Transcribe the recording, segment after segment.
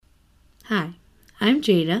Hi, I'm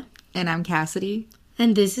Jada. And I'm Cassidy.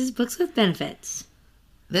 And this is Books with Benefits.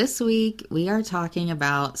 This week, we are talking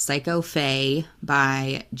about Psycho Fae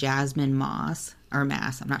by Jasmine Moss. Or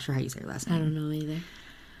Mass. I'm not sure how you say her last name. I don't know either.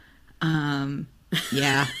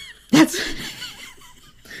 Yeah. That's...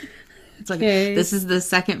 It's like, okay. This is the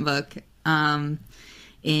second book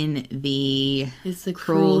in the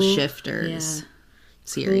Cruel Shifters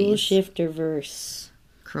series. Cruel Shifter verse.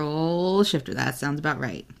 Cruel Shifter. That sounds about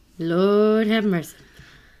right. Lord have mercy.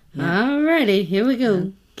 Yeah. Alrighty, here we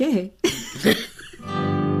go. Okay.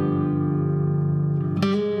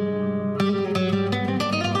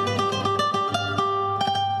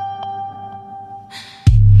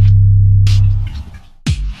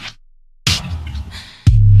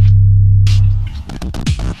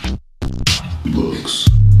 Books.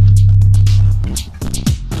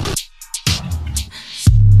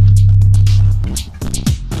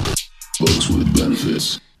 Books with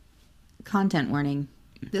Benefits. Content warning.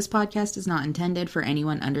 This podcast is not intended for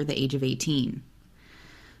anyone under the age of 18.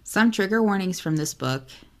 Some trigger warnings from this book,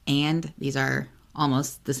 and these are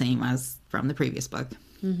almost the same as from the previous book,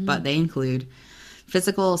 but they include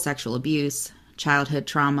physical, sexual abuse, childhood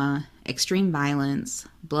trauma, extreme violence,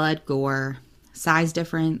 blood, gore, size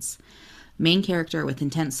difference, main character with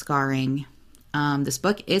intense scarring. This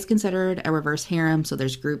book is considered a reverse harem, so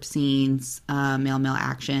there's group scenes, male-male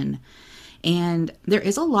action, and there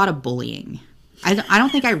is a lot of bullying. I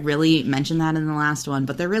don't think I really mentioned that in the last one,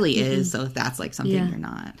 but there really is, so if that's like something you're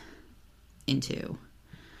not into.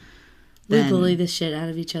 We bully the shit out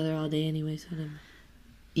of each other all day anyway, so whatever.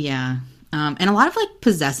 Yeah. And a lot of like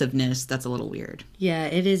possessiveness that's a little weird. Yeah,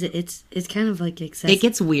 it is. It's kind of like excessive. It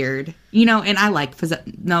gets weird. You know, and I like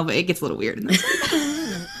no, but it gets a little weird in this.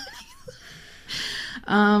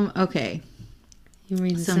 Okay. You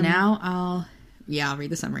read the so summary? Now I'll read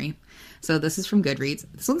the summary. So this is from Goodreads.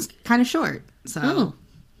 This one's kind of short. So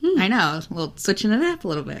I know, well, switching it up a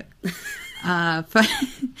little bit.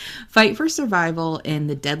 Fight for survival in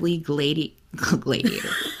the deadly gladiator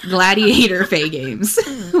Fae games.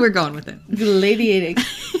 We're going with it. Gladiator.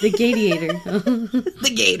 The Gadiator.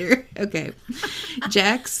 The gator. Okay.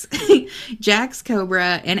 Jax,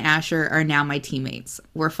 Cobra, and Asher are now my teammates.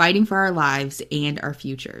 We're fighting for our lives and our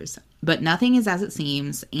futures. But nothing is as it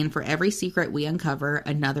seems, and for every secret we uncover,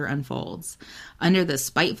 another unfolds. Under the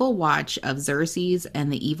spiteful watch of Xerxes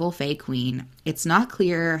and the evil Fae Queen, it's not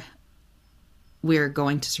clear we're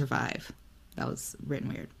going to survive. That was written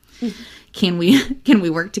weird. Can we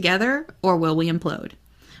work together, or will we implode?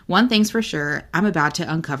 One thing's for sure, I'm about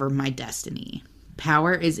to uncover my destiny.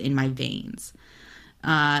 Power is in my veins.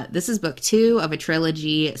 This is book 2 of a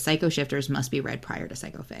trilogy. Psycho Shifters must be read prior to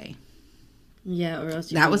Psycho Fae. Yeah, or else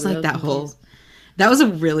that was like that whole. That was a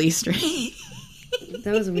really strange.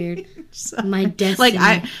 That was weird. My destiny.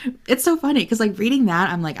 Like it's so funny because like reading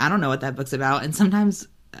that, I'm like, I don't know what that book's about, and sometimes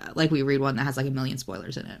like we read one that has like a million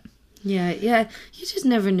spoilers in it. Yeah. You just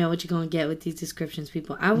never know what you're going to get with these descriptions,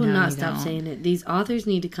 people. I will not stop saying it. These authors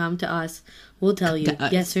need to come to us. We'll tell you.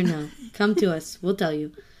 Yes or no. Come to us. We'll tell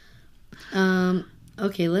you.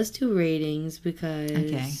 Okay, let's do ratings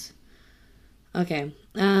because... Okay.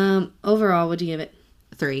 Overall, what'd you give it?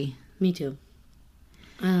 3. Me too.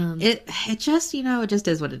 It just, it just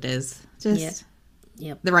is what it is. Just...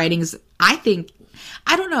 Yep. The writings, I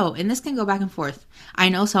don't know, and this can go back and forth. I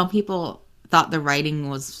know some people thought the writing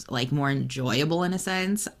was like more enjoyable in a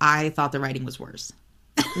sense. I thought the writing was worse.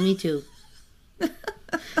 Me too.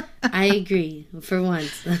 I agree for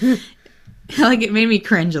once. Like it made me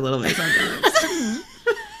cringe a little bit sometimes.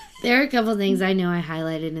 There are a couple things I know I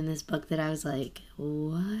highlighted in this book that I was like,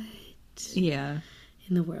 what? Yeah.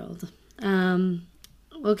 In the world.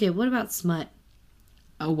 Okay, what about smut?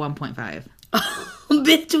 A 1.5. Oh,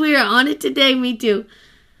 bitch, we are on it today. Me too.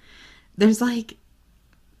 There's like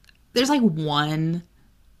one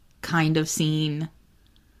kind of scene.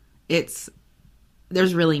 There's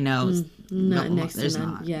really no next there's to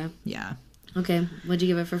none. not. Yeah. Okay, what'd you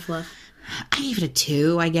give it for fluff? I gave it a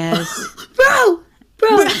 2, I guess. Bro!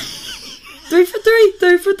 3 for 3.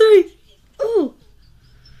 3 for 3. Ooh.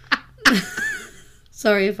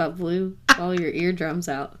 Sorry if I blew all your eardrums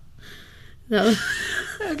out. No.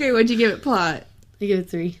 Okay, what'd you give it plot? I give it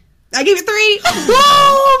 3. I gave it 3.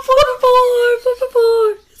 Whoa! 4 for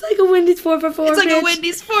 4. It's like a Wendy's 4 for 4. It's like bitch. a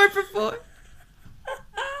Wendy's 4 for 4.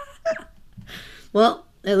 Well,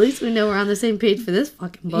 at least we know we're on the same page for this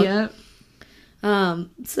fucking book. Yep.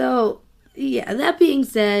 So, yeah, that being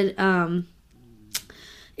said,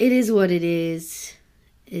 it is what it is.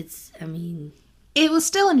 It was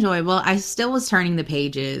still enjoyable. I still was turning the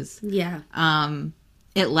pages. Yeah.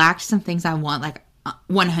 It lacked some things I want. Like,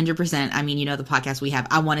 100%. I mean, you know the podcast we have.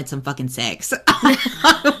 I wanted some fucking sex.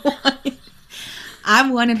 I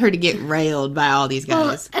wanted her to get railed by all these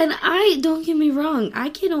guys. Well, and don't get me wrong, I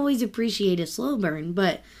can always appreciate a slow burn,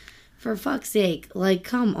 but for fuck's sake, like,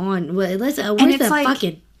 come on. Where's the like,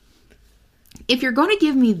 fucking... If you're going to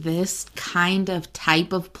give me this kind of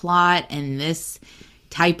type of plot and this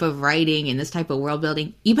type of writing and this type of world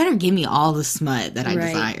building, you better give me all the smut that I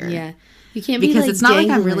desire. Yeah. You can't be because like it's not like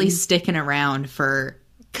I'm really sticking around for...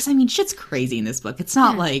 Because, I mean, shit's crazy in this book. It's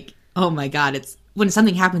not like, oh my God, it's... When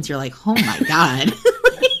something happens, you're like, oh my God.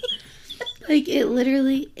 Like, it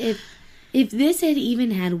literally... If this had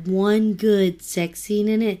even had one good sex scene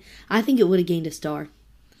in it, I think it would have gained a star.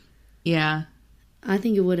 Yeah. I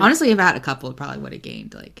think it would have... Honestly, if I had a couple, it probably would have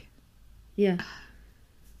gained, like... Yeah.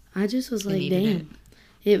 I just was like, damn.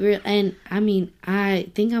 And, I mean, I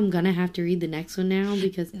think I'm going to have to read the next one now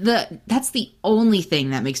because... That's the only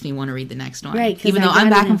thing that makes me want to read the next one. Right. Even though I'm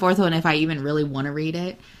back and forth on if I even really want to read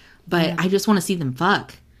it. But I just want to see them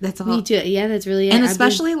fuck. That's all. Me too. Yeah, that's really it. And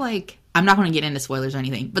especially, like... I'm not going to get into spoilers or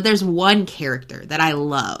anything. But there's one character that I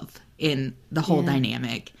love in the whole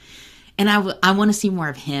dynamic. And I want to see more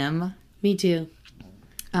of him. Me too.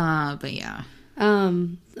 But yeah.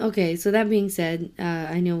 Okay, so that being said,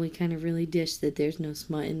 I know we kind of really dished that there's no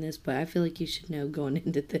smut in this, but I feel like you should know going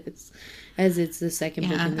into this, as it's the second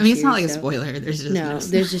book in the series. I mean, it's not like a spoiler. There's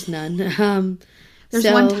just there's just none. There's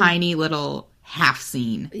one tiny little half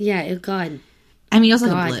scene. Yeah, God. I mean, it was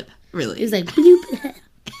like a blip, really. It was like bloop.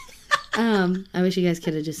 I wish you guys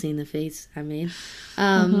could have just seen the face I made.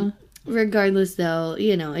 Regardless, though,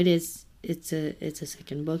 you know, it's a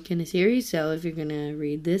second book in a series, so if you're gonna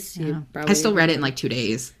read this, you probably... I still read it in like 2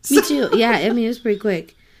 days. Me too. Yeah, I mean, it was pretty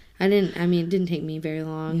quick. It didn't take me very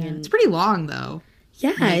long. Yeah, and it's pretty long, though.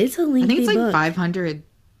 Yeah, like, it's a lengthy book. I think it's like 500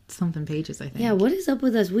 something pages, I think. Yeah, what is up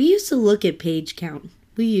with us? We used to look at page count.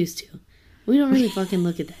 We used to. We don't really fucking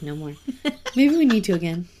look at that no more. Maybe we need to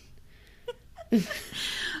again.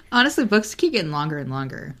 Honestly, books keep getting longer and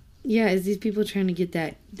longer. Yeah, is these people trying to get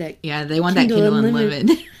that Yeah, they want Kindle that Kindle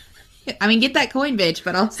Unlimited. I mean, get that coin, bitch,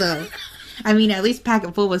 but also, I mean, at least pack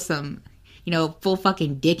it full with some, you know, full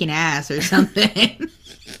fucking dick and ass or something.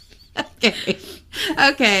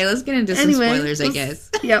 Okay, let's get into some spoilers, I guess.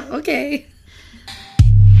 Yeah, okay.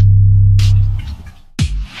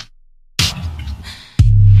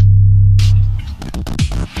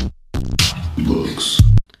 Books.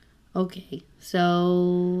 Okay,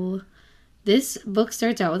 so this book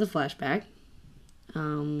starts out with a flashback.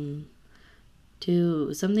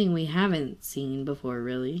 To something we haven't seen before,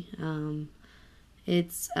 really.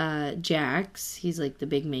 It's Jax. He's like the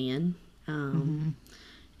big man. And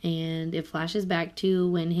it flashes back to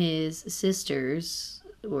when his sisters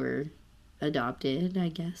were adopted, I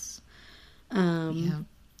guess. And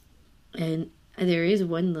there is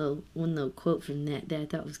one little quote from that I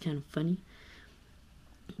thought was kind of funny.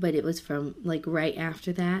 But it was from, like, right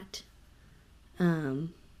after that. It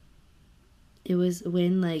was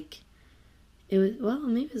when, like... maybe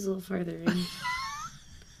it was a little farther in.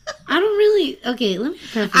 I don't really... Okay, let me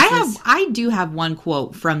preface this. I do have one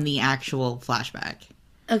quote from the actual flashback.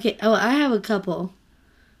 Okay, I have a couple.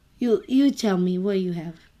 You tell me what you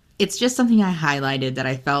have. It's just something I highlighted that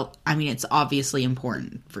I felt... I mean, it's obviously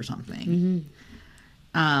important for something.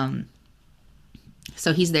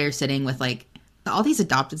 So he's there sitting with, like, all these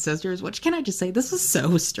adopted sisters, which, can I just say, this was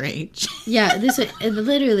so strange. Yeah, this was...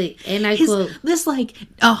 Literally, and I quote... This, like,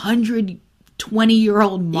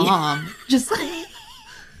 120-year-old mom, just like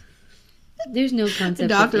there's no concept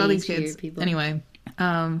adopted of all these kids. People. Anyway,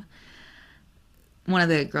 one of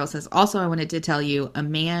the girls says, "Also, I wanted to tell you, a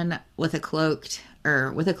man with a cloak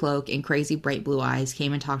and crazy bright blue eyes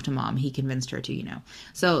came and talked to Mom. He convinced her to, you know."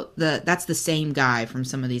 So that's the same guy from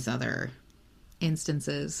some of these other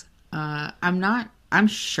instances. I'm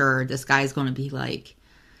sure this guy's going to be like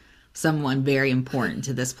someone very important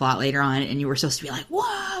to this plot later on, and you were supposed to be like,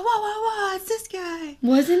 whoa, it's this guy.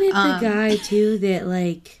 Wasn't it the guy, too, that,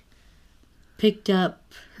 like, picked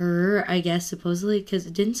up her, I guess, supposedly? Because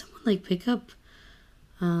didn't someone, like, pick up,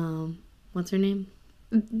 what's her name?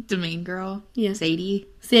 The main girl? Yeah. Sadie.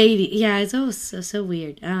 Yeah, it's so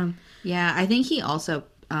weird. Yeah, I think he also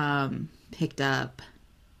picked up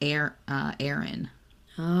Aaron.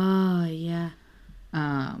 Oh, yeah.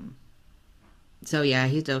 So, yeah,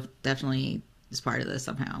 he's definitely is part of this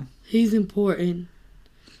somehow. He's important.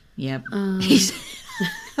 Yep. He's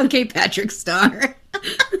okay, Patrick Star.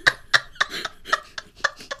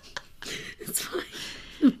 It's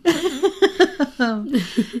fine.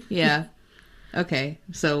 Yeah. Okay.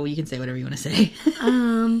 So you can say whatever you want to say.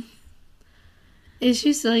 It's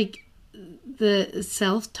just like The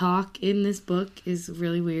self-talk in this book is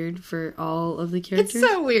really weird for all of the characters. It's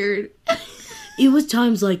so weird. It was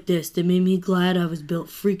times like this that made me glad I was built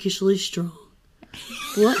freakishly strong.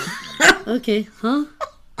 What? Okay, huh?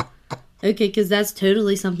 Okay, because that's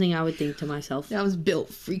totally something I would think to myself. I was built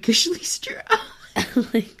freakishly strong.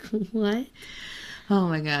 Like, what? Oh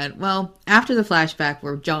my god. Well, after the flashback,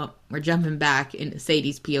 we're jumping back into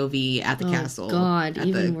Sadie's POV at the castle. God, at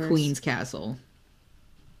even the worse. Queen's castle.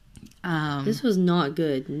 This was not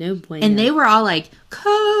good. No bueno. And they were all like,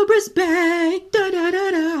 Cobra's back, da da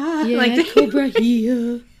da da. Yeah, like Cobra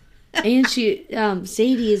here. And she,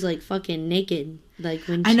 Sadie is like fucking naked. Like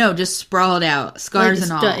when I know, just sprawled out, scars like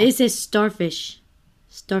and all. It says starfish.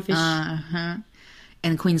 Starfish. Uh-huh.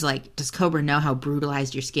 And the Queen's like, does Cobra know how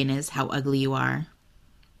brutalized your skin is? How ugly you are?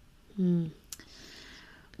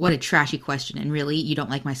 What a trashy question. And really, you don't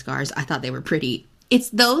like my scars? I thought they were pretty. It's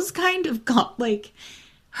those kind of, like,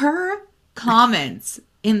 her comments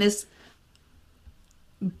in this,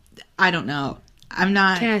 I don't know. I'm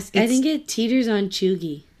not. Cass, I think it teeters on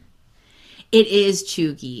chuggy. It is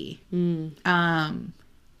chuggy.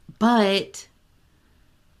 But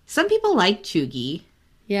some people like chuggy.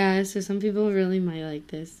 Yeah, so some people really might like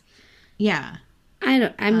this. Yeah.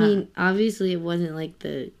 I mean, obviously it wasn't like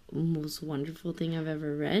the most wonderful thing I've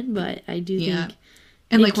ever read, but I do think.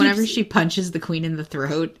 And like whenever she punches the Queen in the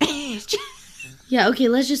throat. Yeah, okay,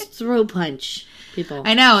 let's just throw punch people.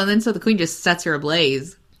 I know, and then so the Queen just sets her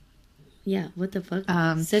ablaze. Yeah, what the fuck?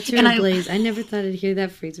 Sets her ablaze. I never thought I'd hear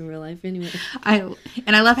that phrase in real life anyway. I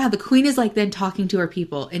love how the Queen is like then talking to her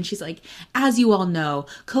people, and she's like, as you all know,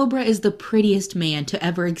 Cobra is the prettiest man to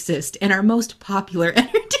ever exist and our most popular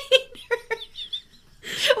entertainer.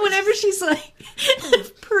 Whenever she's like,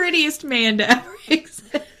 the prettiest man to ever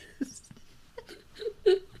exist.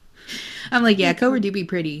 I'm like, yeah, Cobra do be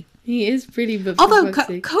pretty. He is pretty, but although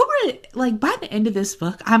Cobra, like by the end of this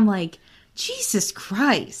book, I'm like, Jesus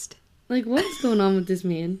Christ. Like, what's going on with this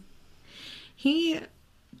man? The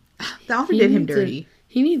author did him dirty.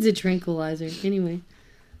 He needs a tranquilizer. Anyway.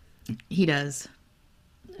 He does.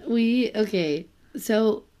 Okay.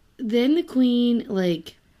 So, then the Queen,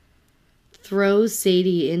 like, throws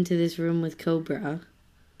Sadie into this room with Cobra.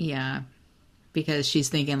 Yeah. Because she's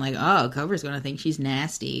thinking, like, oh, Cobra's going to think she's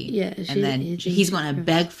nasty. Yeah. And then he's going to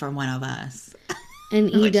beg for one of us. And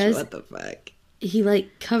he does. What the fuck? He,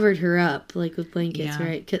 like, covered her up, like, with blankets,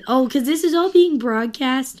 right? Because this is all being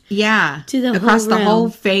broadcast. Yeah. To the across whole the whole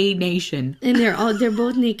Fae nation. And they're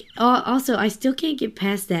both naked. Also, I still can't get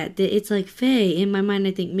past that it's, like, Fae. In my mind,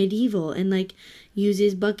 I think medieval. And, like,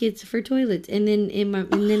 uses buckets for toilets. And then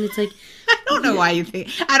it's, like... I don't know why you think...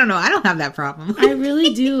 I don't know. I don't have that problem. I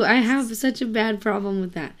really do. I have such a bad problem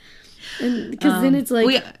with that. Because then it's,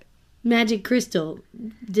 like, magic crystal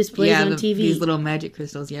displays on TV. These little magic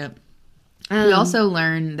crystals, yep. We also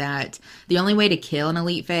learn that the only way to kill an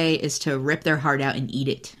elite Fae is to rip their heart out and eat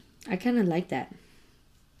it. I kind of like that.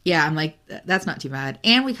 Yeah, I'm like, that's not too bad.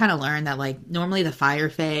 And we kind of learn that, like, normally the Fire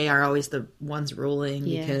Fae are always the ones ruling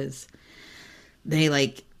because they,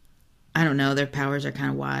 like, I don't know, their powers are kind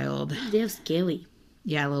of wild. They're scary.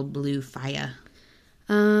 Yeah, a little blue fire.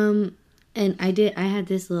 And I had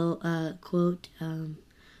this little quote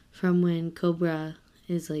from when Cobra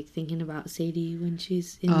is, like, thinking about Sadie when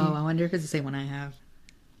she's in there. I wonder if it's the same one I have.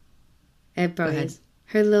 It probably is.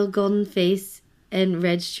 Her little golden face and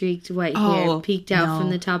red-streaked white hair peeked out from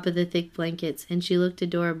the top of the thick blankets, and she looked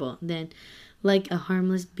adorable, then like a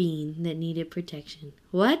harmless bean that needed protection.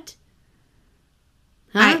 What?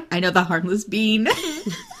 Huh? I know the harmless bean.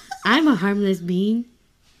 I'm a harmless bean.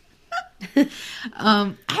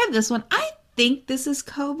 I have this one. I think this is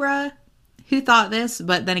Cobra who thought this,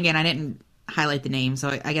 but then again, I didn't highlight the name,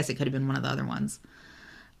 so I guess it could have been one of the other ones.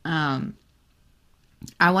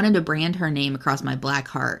 I wanted to brand her name across my black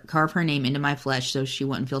heart, carve her name into my flesh so she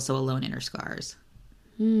wouldn't feel so alone in her scars.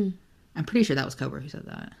 I'm pretty sure that was Cobra who said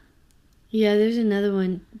that. Yeah, there's another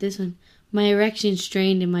one. This one. My erection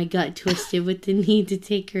strained and my gut twisted with the need to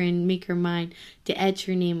take her and make her mine, to etch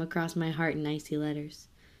her name across my heart in icy letters.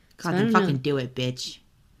 God, then fucking do it, bitch.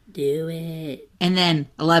 Do it. And then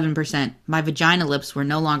 11%. My vagina lips were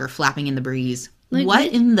no longer flapping in the breeze. Like, what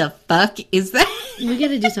in the fuck is that? We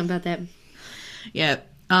gotta do something about that. Yeah.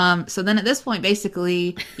 So then at this point,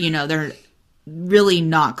 basically, they're really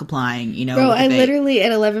not complying, Bro, I literally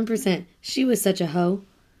at 11%. She was such a hoe.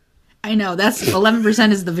 I know. That's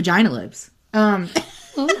 11% is the vagina lips. What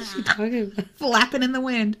was she talking about? Flapping in the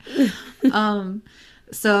wind.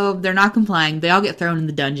 So they're not complying. They all get thrown in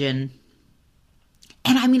the dungeon.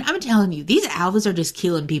 And I mean, I'm telling you, these alphas are just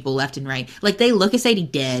killing people left and right. Like, they look at Sadie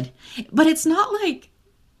dead. But it's not like...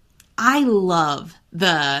 I love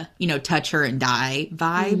the, touch her and die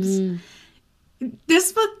vibes.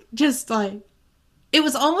 This book just like, it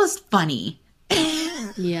was almost funny.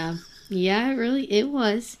 Yeah. Yeah, it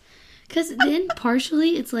was. Because then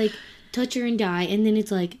partially it's like, touch her and die. And then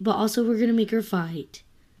it's like, but also we're going to make her fight.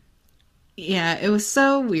 Yeah, it was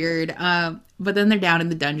so weird. But then they're down in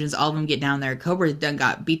the dungeons. All of them get down there. Cobra's done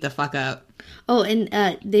got beat the fuck up. Oh, and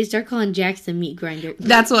they start calling Jax the meat grinder.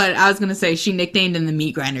 That's what I was going to say. She nicknamed him the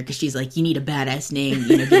meat grinder because she's like, you need a badass name,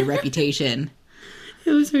 get a reputation.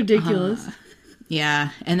 It was ridiculous. Yeah.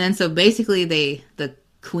 And then so basically the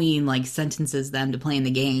queen like sentences them to playing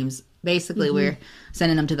the games. Basically, we're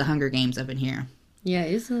sending them to the Hunger Games up in here. Yeah,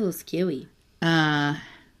 it's a little scary. Yeah.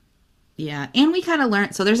 And we kind of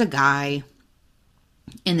learned, so there's a guy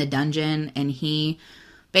in the dungeon, and he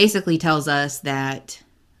basically tells us that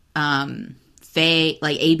Fae,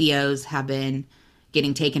 like ABOs, have been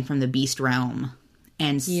getting taken from the beast realm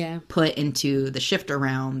and put into the shifter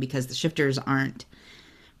realm because the shifters aren't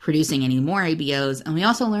producing any more ABOs. And we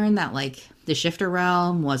also learned that like the shifter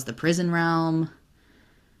realm was the prison realm.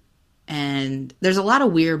 And there's a lot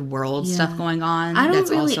of weird world stuff going on.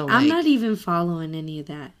 I'm not even following any of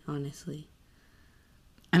that, honestly.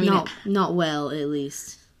 I mean, not well, at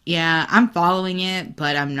least. Yeah, I'm following it,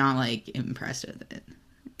 but I'm not like impressed with it.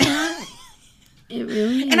 It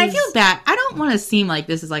really is. And I feel bad. I don't want to seem like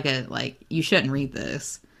this is like you shouldn't read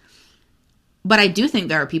this. But I do think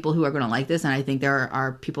there are people who are going to like this, and I think there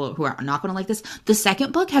are people who are not going to like this. The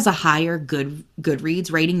second book has a higher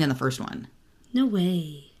Goodreads rating than the first one. No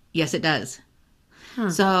way. Yes, it does. Huh.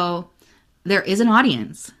 So there is an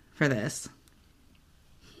audience for this.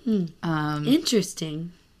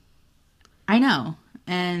 Interesting. I know.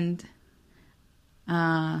 And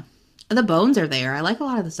the bones are there. I like a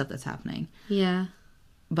lot of the stuff that's happening. Yeah.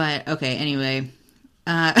 But, okay, anyway.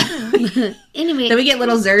 Anyway. Then we get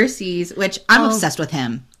little Xerxes, which I'm obsessed with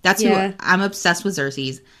him. That's who I'm obsessed with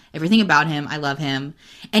Xerxes. Everything about him. I love him.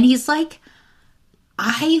 And he's like,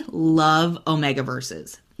 I love Omega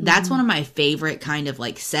verses. That's one of my favorite kind of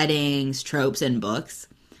like settings, tropes, in books.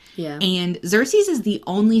 Yeah. And Xerxes is the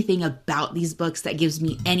only thing about these books that gives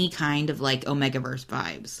me any kind of like Omegaverse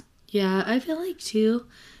vibes. Yeah, I feel like too,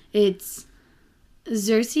 it's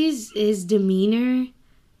Xerxes, his demeanor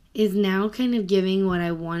is now kind of giving what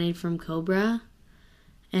I wanted from Cobra.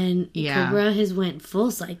 And Cobra has went full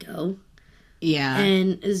psycho. Yeah.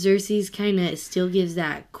 And Xerxes kind of still gives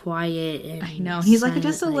that quiet and I know. He's like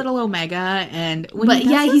just a little Omega, and when but he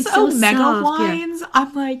does he's his so Omega soft, lines,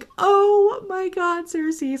 I'm like, oh my god,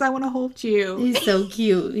 Xerxes, I want to hold you. He's so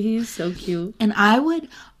cute. He's so cute. And I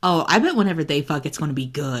bet whenever they fuck, it's going to be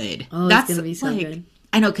good. Oh, that's going to be so good.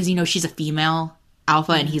 I know, because she's a female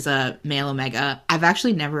alpha and he's a male Omega. I've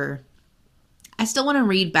actually I still want to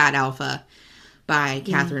read Bad Alpha by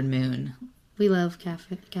Catherine Moon. We love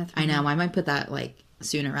Catherine. I know. I might put that like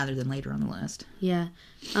sooner rather than later on the list. Yeah.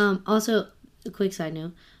 Also, a quick side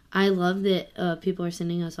note. I love that people are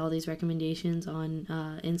sending us all these recommendations on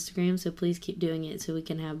Instagram. So please keep doing it so we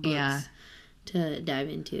can have books to dive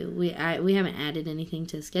into. We haven't added anything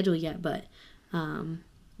to the schedule yet, but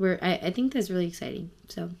I think that's really exciting.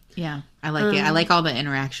 So yeah, I like it. I like all the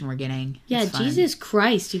interaction we're getting. Yeah, Jesus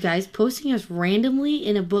Christ, you guys posting us randomly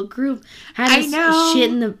in a book group had us shit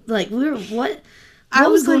in the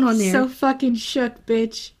what was going on there? So fucking shook,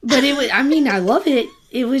 bitch. But it was. I mean, I love it.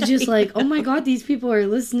 It was just like, oh my god, these people are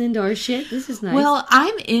listening to our shit. This is nice. Well,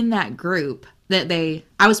 I'm in that group I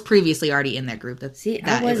was previously already in that group. I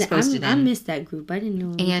wasn't. I missed that group. I didn't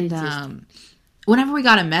know. And whenever we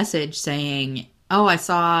got a message saying, "Oh, I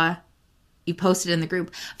saw you posted in the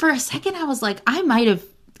group," for a second I was like, I might have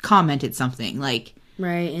commented something like,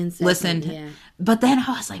 right, and listened. Yeah. But then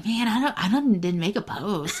I was like, man, I didn't make a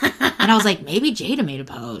post, and I was like, maybe Jada made a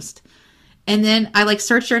post. And then I like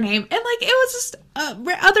searched her name, and like it was just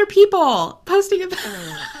other people posting about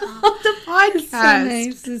the podcast. It's so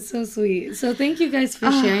nice. It's so sweet. So thank you guys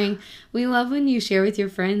for sharing. We love when you share with your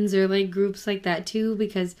friends or like groups like that too,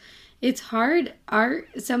 because it's hard.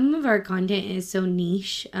 Some of our content is so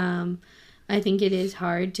niche. I think it is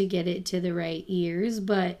hard to get it to the right ears,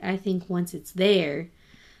 but I think once it's there,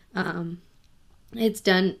 it's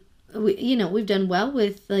done. We've done well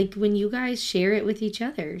with like when you guys share it with each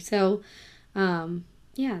other. So.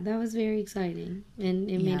 That was very exciting, and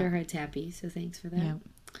it made our hearts happy, so thanks for that. Yep.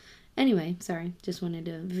 Anyway, sorry, just wanted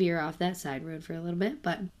to veer off that side road for a little bit,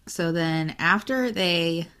 but... So then, after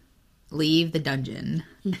they leave the dungeon,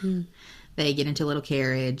 they get into a little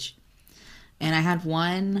carriage, and I had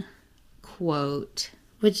one quote...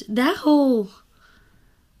 Which, that whole...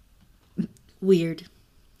 Weird.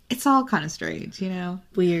 It's all kind of strange,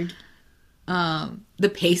 Weird. The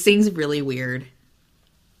pacing's really weird.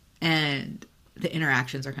 And the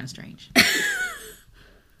interactions are kind of strange.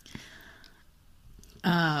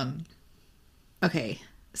 Okay.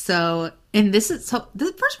 So, and this is, so the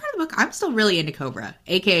first part of the book, I'm still really into Cobra,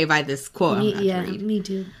 aka by this quote. Me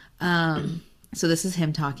too. So this is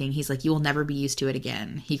him talking. He's like, "You will never be used to it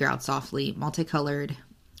again." He growled softly. Multicolored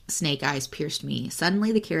snake eyes pierced me.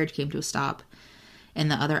 Suddenly the carriage came to a stop, and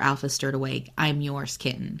the other alpha stirred awake. "I'm yours,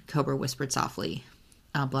 kitten," Cobra whispered softly.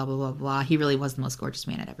 Blah, blah, blah, blah. He really was the most gorgeous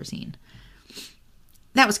man I'd ever seen.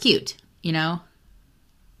 That was cute, you know?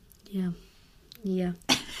 Yeah. Yeah.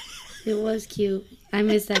 It was cute. I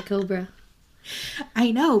miss that Cobra.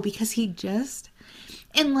 I know, because he just...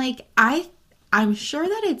 And, like, I'm sure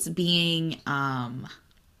that it's being...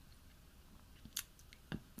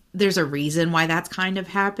 There's a reason why that's kind of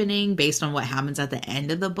happening based on what happens at the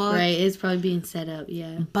end of the book. Right, it's probably being set up,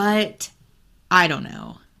 yeah. But I don't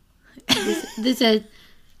know. This said,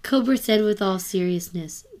 Cobra said with all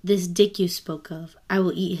seriousness, "This Dick you spoke of, I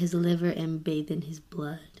will eat his liver and bathe in his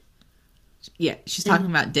blood." Yeah, she's talking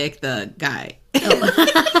about Dick, the guy.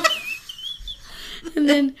 Oh. And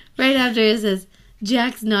then right after it says,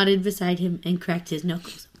 Jax nodded beside him and cracked his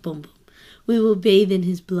knuckles. Boom, boom. "We will bathe in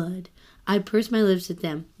his blood. I pursed my lips at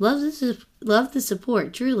them. Love the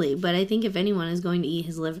support, truly, but I think if anyone is going to eat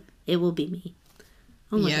his liver, it will be me."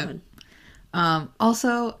 Oh my God.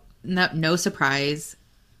 Also, no surprise,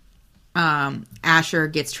 Asher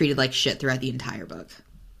gets treated like shit throughout the entire book.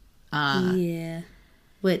 Yeah.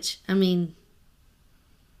 Which, I mean...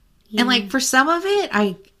 Yeah. And, like, for some of it,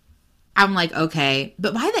 I'm like, okay.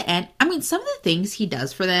 But by the end, I mean, some of the things he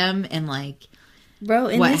does for them and, like... Bro,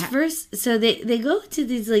 in this verse, so they go to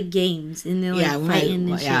these, like, games, and they're, like,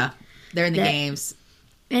 fighting and shit. Yeah, they're in the games.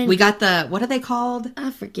 And we got the... What are they called?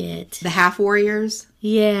 I forget. The Half Warriors?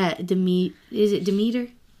 Yeah, is it Demeter?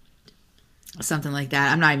 Something like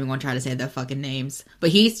that. I'm not even going to try to say their fucking names.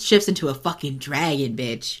 But he shifts into a fucking dragon,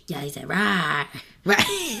 bitch. Yeah, he said, "Rah."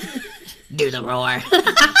 Right. Do the roar.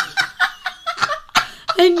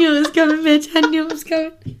 I knew it was coming, bitch. I knew it was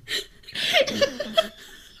coming.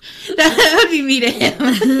 That would be me to him.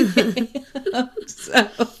 So,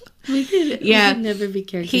 we could never be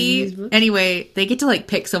characters in these books. Anyway, they get to, like,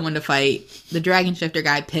 pick someone to fight. The dragon shifter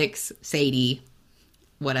guy picks Sadie.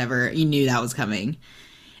 Whatever. You knew that was coming.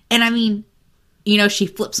 And, I mean, you know, she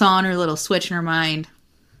flips on her little switch in her mind.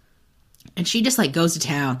 And she just, like, goes to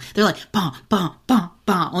town. They're like, bum, bum, bum,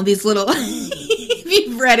 bum, on these little... If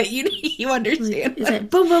you've read it, you understand. It's like,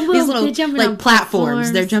 boom, boom, boom. These little, like,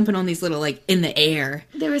 platforms. They're jumping on these little, like, in the air.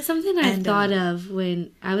 There was something I thought of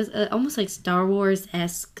when I was almost like Star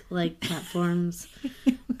Wars-esque, like, platforms.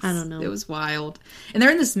 I don't know. It was wild. And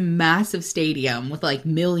they're in this massive stadium with, like,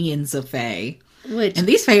 millions of Fae. And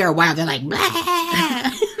these Fae are wild. They're like, blah.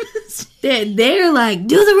 They're like,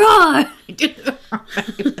 do the roar. Do the roar.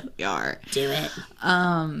 They are. Do it.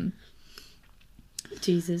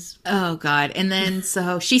 Jesus. Oh, God. And then,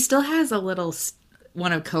 so, she still has a little,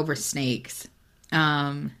 one of Cobra's snakes. You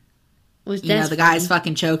know, the guy's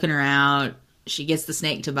fucking choking her out. She gets the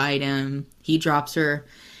snake to bite him. He drops her.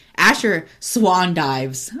 Asher swan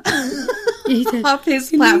dives off his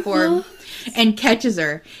platform and catches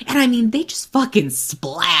her. And, I mean, they just fucking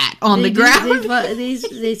splat on the ground.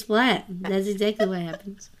 They splat. That's exactly what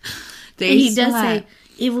happens. He does say,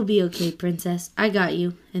 "It will be okay, princess. I got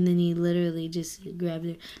you." And then he literally just grabbed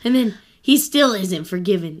her. And then he still isn't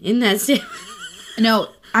forgiven in that scene. No,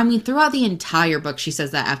 I mean, throughout the entire book, she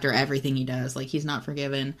says that after everything he does. Like, he's not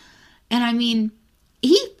forgiven. And, I mean,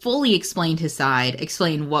 he fully explained his side,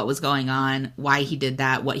 explained what was going on, why he did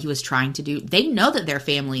that, what he was trying to do. They know that their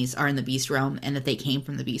families are in the beast realm and that they came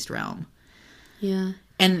from the beast realm. Yeah.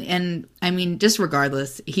 And I mean, just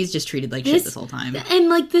regardless, he's just treated like shit this whole time. And,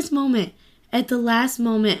 like, this moment... At the last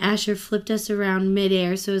moment, Asher flipped us around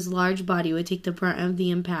midair so his large body would take the brunt of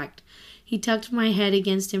the impact. He tucked my head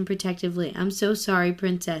against him protectively. "I'm so sorry,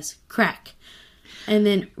 princess." Crack. And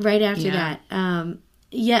then right after that,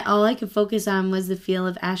 yet all I could focus on was the feel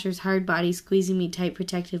of Asher's hard body squeezing me tight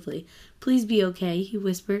protectively. "Please be okay," he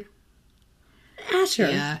whispered. Asher.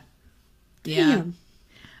 Yeah. Damn.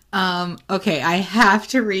 Okay, I have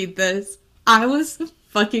to read this. I was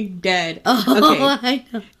fucking dead. Oh, okay. I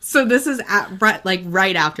know. So this is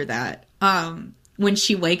right after that. When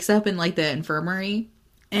she wakes up in, like, the infirmary,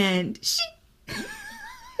 and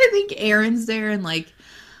I think Aaron's there and, like,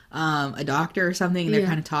 a doctor or something, and they're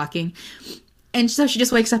kind of talking. And so she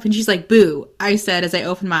just wakes up and she's like, "Boo," I said as I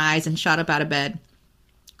opened my eyes and shot up out of bed.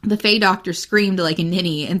 The Fae doctor screamed like a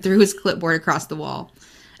ninny and threw his clipboard against the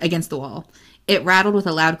wall. It rattled with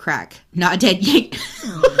a loud crack. "Not dead yet."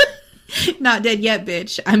 Not dead yet,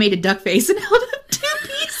 bitch. I made a duck face and held up 2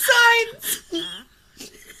 peace signs.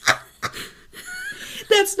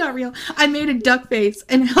 That's not real. I made a duck face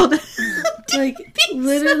and held up 2 Like, peace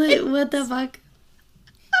literally, signs. what the fuck?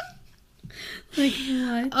 Like,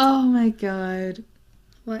 what? Oh my god.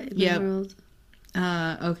 What in Yep. the world?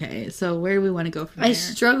 Okay, so where do we want to go from I there?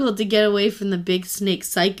 struggled to get away from the big snake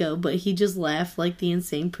psycho, but he just laughed like the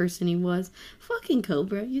insane person he was. Fucking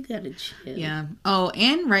Cobra, you gotta chill. Yeah. Oh,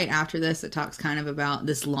 and right after this, it talks kind of about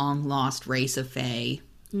this long lost race of Fae,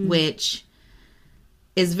 which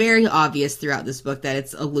is very obvious throughout this book that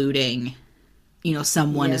it's alluding,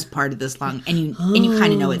 someone Yeah. is part of this long, and you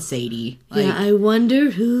kind of know it's Sadie. Like, Yeah, I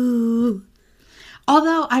wonder who.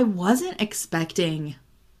 although I wasn't expecting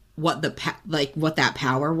what what that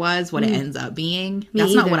power was, what it ends up being.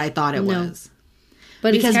 That's not either. what I thought it No. was.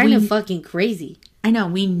 But Because it's kind of we- fucking crazy. I know,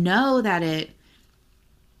 we know that it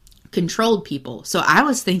controlled people. So I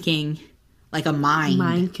was thinking like a mind.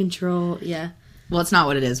 Mind control, yeah. Well, it's not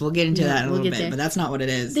what it is. We'll get into that in a we'll little get bit, there. but that's not what it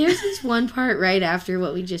is. There's this one part right after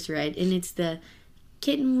what we just read, and it's the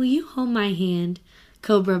kitten, will you hold my hand?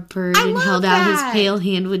 Cobra purred I and love held out his that. pale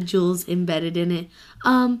hand with jewels embedded in it.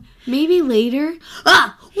 Maybe later.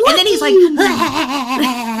 Ah, what And then he's do like, you mean?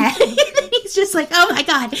 and then he's just like, oh my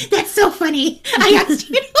god, that's so funny. I asked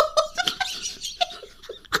you to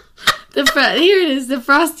Here it is. The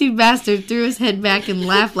frosty bastard threw his head back and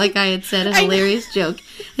laughed like I had said a I know. hilarious joke.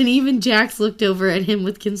 And even Jax looked over at him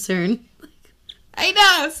with concern. I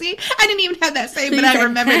know, see? I didn't even have that same, but I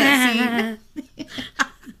remember that scene.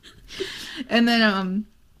 And then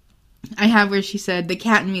I have where she said, the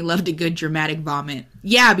cat and me loved a good dramatic vomit.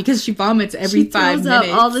 Yeah, because she vomits every She 5 throws minutes.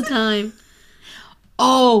 up all the time.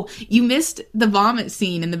 Oh, you missed the vomit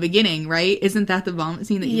scene in the beginning, right? Isn't that the vomit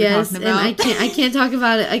scene that you were Yes, talking and about? I can't talk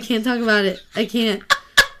about it. I can't talk about it. I can't.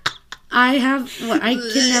 I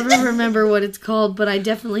can never remember what it's called, but I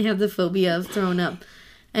definitely have the phobia of throwing up.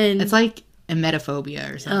 And It's like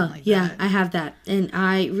emetophobia or something like yeah, that. I have that. And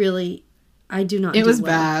I do not It do was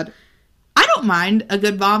well. bad. I don't mind a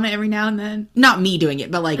good vomit every now and then. Not me doing it,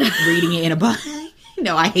 but like reading it in a book.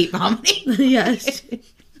 No, I hate vomiting. Yes.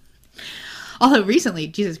 Although recently,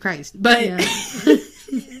 Jesus Christ. But Yeah.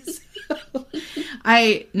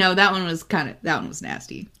 that one was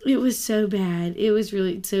nasty. It was so bad. It was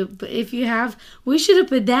really so. But if you have, we should have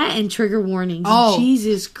put that in trigger warnings. Oh.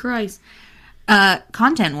 Jesus Christ!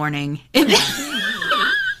 Content warning.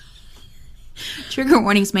 Trigger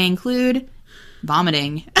warnings may include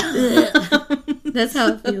vomiting. That's how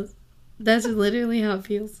it feels. That's literally how it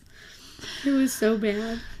feels. It was so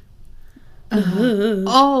bad.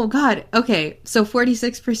 Oh god. Okay, so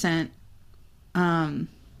 46%. Hold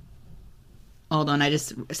on, I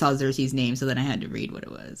just saw Xerxes' name, so then I had to read what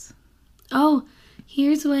it was. Oh,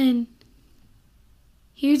 here's when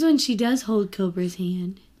she does hold Cobra's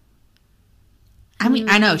hand. I mean,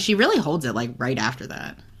 I know she really holds it like right after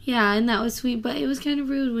that. Yeah, and that was sweet, but it was kind of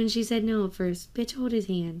rude when she said no at first. Bitch, hold his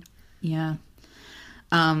hand. Yeah.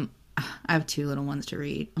 I have 2 little ones to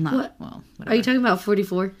read. I'm not. What? Well, Are whatever. you talking about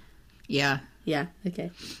 44? Yeah. Yeah.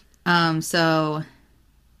 Okay. So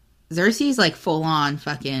Xerxes like full on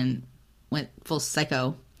fucking went full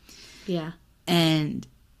psycho Yeah. and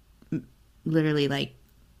literally like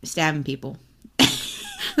stabbing people.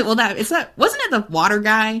 Well, wasn't it the water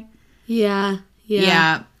guy? Yeah. Yeah.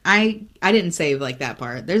 Yeah. I didn't save like that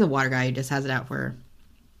part. There's a water guy who just has it out for her.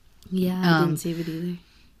 Yeah. I didn't save it either.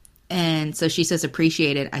 And so she says,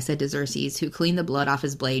 appreciate it, I said to Xerxes, who cleaned the blood off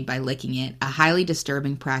his blade by licking it, a highly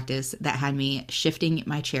disturbing practice that had me shifting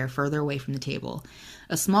my chair further away from the table.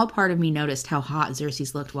 A small part of me noticed how hot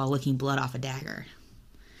Xerxes looked while licking blood off a dagger.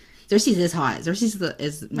 Xerxes is hot. Xerxes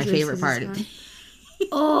is my favorite part. Xerxes is hot.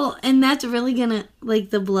 Oh, and that's really gonna, like,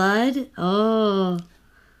 the blood? Oh.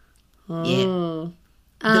 Oh.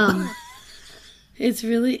 It's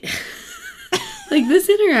really, like, this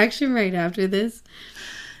interaction right after this,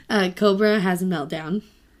 Cobra has a meltdown.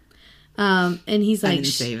 And he's I like, didn't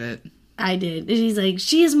save it. I did. And he's like,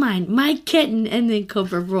 she is mine, my kitten. And then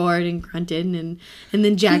Cobra roared and grunted. And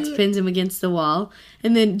then Jax pins him against the wall.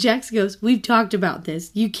 And then Jax goes, we've talked about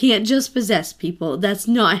this. You can't just possess people. That's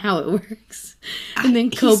not how it works. And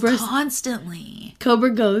then Cobra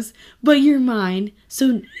goes, but you're mine.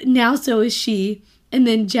 So now so is she. And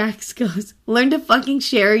then Jax goes, learn to fucking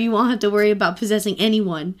share. You won't have to worry about possessing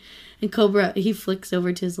anyone. And Cobra, he flicks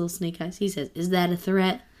over to his little snake eyes. He says, is that a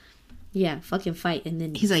threat? Yeah, fucking fight. And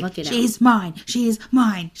then He's like, fuck it she's mine, she's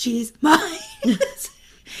mine, she's mine.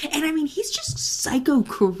 And I mean, he's just psycho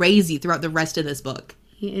crazy throughout the rest of this book.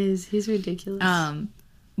 He is. He's ridiculous.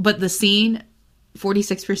 But the scene,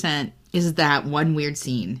 46%, is that one weird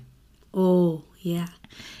scene. Oh, yeah.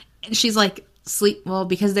 she's like, sleep. Well,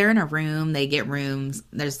 because they're in a room, they get rooms.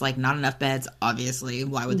 There's like not enough beds, obviously.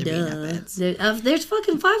 Why would there be enough beds? There's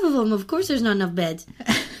fucking 5 of them. Of course there's not enough beds.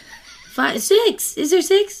 6. Is there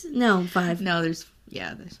 6? No, 5. No, there's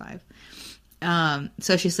 5.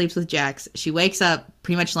 So she sleeps with Jax. She wakes up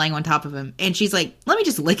pretty much laying on top of him, and she's like, let me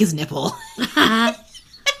just lick his nipple.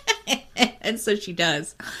 And so she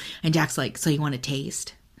does. And Jack's like, so you want to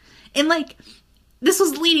taste? And like, this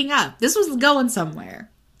was leading up. This was going somewhere.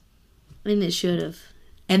 And it should have.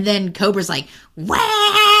 And then Cobra's like, wah!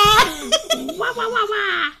 Wah, wah, wah,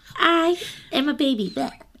 wah. I am a baby.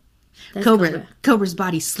 That's Cobra's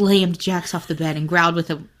body slammed Jax off the bed and growled with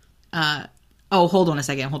a... oh, hold on a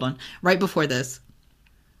second. Hold on. Right before this.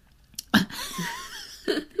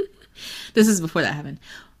 This is before that happened.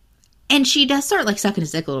 And she does start like sucking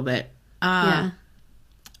his dick a little bit. Yeah.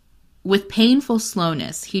 With painful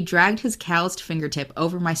slowness, he dragged his calloused fingertip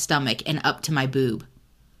over my stomach and up to my boob.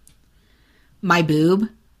 My boob?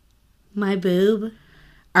 My boob?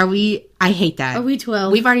 I hate that. Are we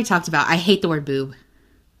 12? We've already talked about, I hate the word boob.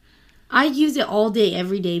 I use it all day,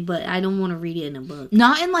 every day, but I don't want to read it in a book.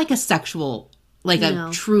 Not in like a sexual, like a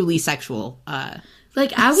truly sexual.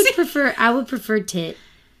 Like I would prefer tit.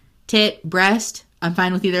 Tit, breast. I'm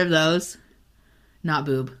fine with either of those. Not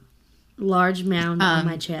boob. Large mound on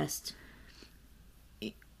my chest.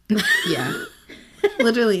 Yeah.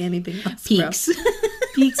 Literally anything else. Peaks.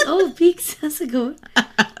 Peaks. Oh, peaks. That's a good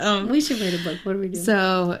one. We should write a book. What are we doing?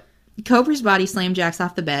 So, Cobra's body slammed Jax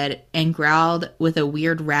off the bed and growled with a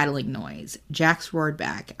weird rattling noise. Jax roared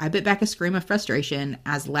back. I bit back a scream of frustration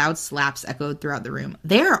as loud slaps echoed throughout the room.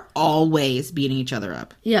 They're always beating each other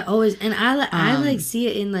up. Yeah, always. And I like see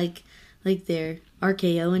it in like their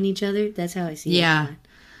RKOing each other. That's how I see it. Yeah.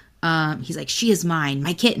 He's like, she is mine,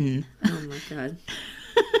 my kitten. Oh my god.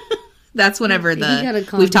 That's whenever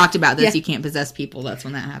we've talked about this. Yeah. You can't possess people. That's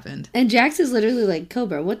when that happened. And Jax is literally like,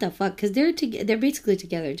 Cobra, what the fuck? Because they're basically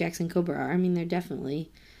together. Jax and Cobra are. I mean, they're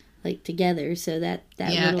definitely like together. So that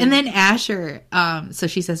yeah. And then Asher. So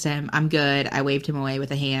she says to him, "I'm good." I waved him away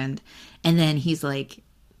with a hand, and then he's like,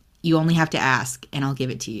 "You only have to ask, and I'll give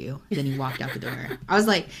it to you." Then he walked out the door. I was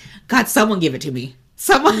like, "God, someone give it to me.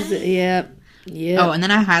 Someone." Yeah. Yeah. Oh, and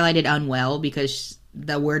then I highlighted unwell because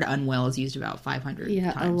the word unwell is used about 500 times.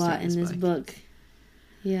 Yeah, a lot in this book.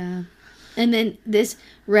 Yeah. And then this,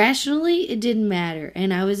 rationally, it didn't matter.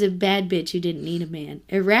 And I was a bad bitch who didn't need a man.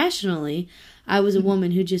 Irrationally, I was a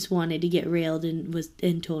woman who just wanted to get railed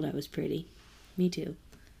and told I was pretty. Me too.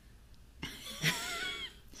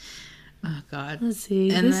 Oh, God. Let's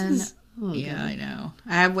see. And God. I know.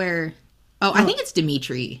 I think it's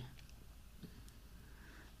Dimitri.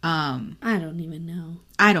 I don't even know.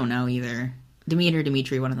 I don't know either.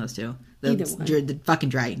 Dimitri, one of those two. The fucking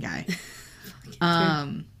dragon guy.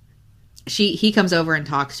 He comes over and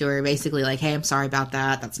talks to her, basically like, "Hey, I'm sorry about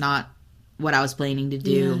that. That's not what I was planning to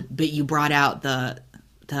do. Yeah. But you brought out the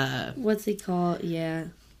what's it called? Yeah,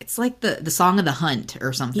 it's like the song of the hunt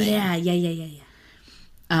or something. Yeah.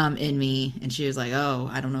 In me, and she was like, "Oh,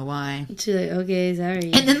 I don't know why." She's like, "Okay,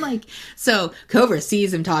 sorry." And then so Cobra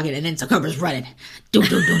sees him talking, and then so Cobra's running. Don't.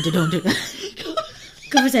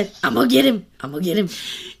 Cobra said, I'm gonna get him.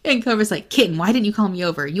 And Cobra's like, "Kitten, why didn't you call me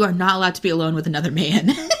over? You are not allowed to be alone with another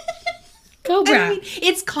man." Cobra. I mean,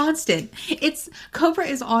 it's constant. Cobra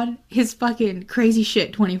is on his fucking crazy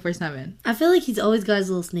shit 24/7. I feel like he's always got his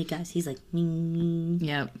little snake eyes. He's like,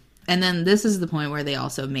 Yep. And then this is the point where they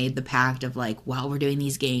also made the pact of like, while we're doing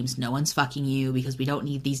these games, no one's fucking you because we don't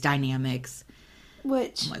need these dynamics.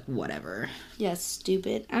 Which, I'm like, whatever. Yeah,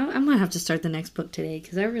 stupid. I'm gonna have to start the next book today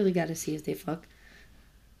because I really got to see if they fuck.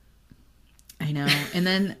 I know. And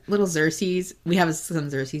then little Xerxes, we have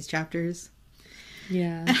some Xerxes chapters.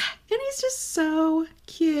 Yeah. And he's just so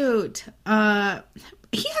cute.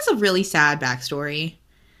 He has a really sad backstory.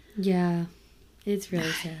 Yeah. It's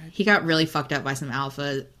really sad. He got really fucked up by some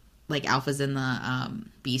alphas in the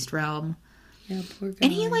beast realm. Yeah, poor guy.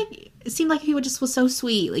 And he it seemed like he was so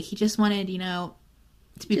sweet. Like he just wanted,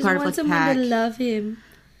 to be part of the pack. Someone to love him.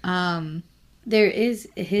 There is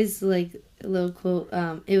his little quote.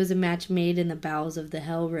 It was a match made in the bowels of the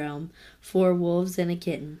hell realm. 4 wolves and a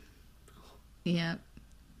kitten. Yeah.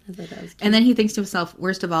 I thought that was cute. And then he thinks to himself,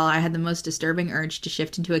 worst of all, I had the most disturbing urge to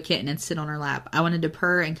shift into a kitten and sit on her lap. I wanted to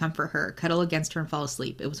purr and comfort her, cuddle against her and fall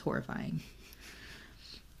asleep. It was horrifying.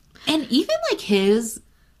 And even his...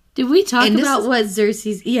 Did we talk about what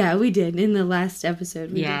Xerxes... Yeah, we did in the last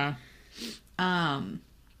episode. Yeah.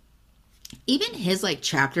 Even his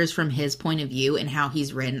chapters from his point of view and how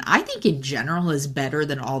he's written, I think in general is better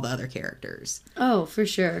than all the other characters. Oh, for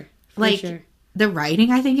sure. For sure. The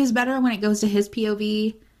writing I think is better when it goes to his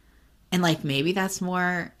POV. And maybe that's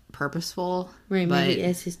more purposeful. Right, but, maybe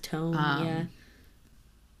it's his tone, yeah.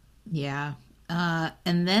 Yeah.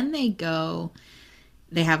 And then they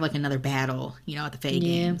have like another battle, at the Fae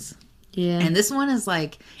Games. Yeah. And this one is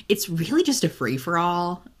like, it's really just a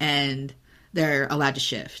free-for-all, and they're allowed to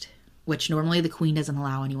shift, which normally the queen doesn't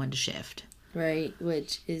allow anyone to shift. Right,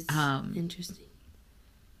 which is interesting.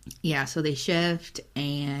 Yeah, so they shift,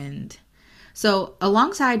 and so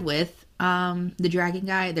alongside with the dragon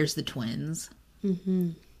guy, there's the twins.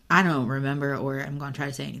 Mm-hmm. I don't remember, or I'm going to try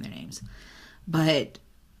to say any of their names. But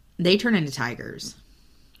they turn into tigers.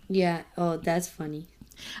 Yeah, oh, that's funny.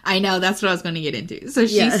 I know, that's what I was going to get into. So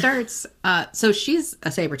she starts, so she's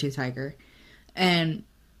a saber-tooth tiger, and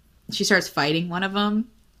she starts fighting one of them,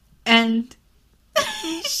 and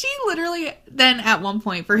she literally then at one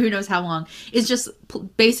point, for who knows how long, is just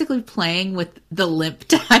basically playing with the limp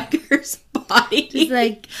tiger's body. Just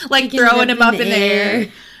like throwing him up in the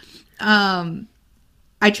air.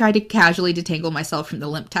 I tried to casually detangle myself from the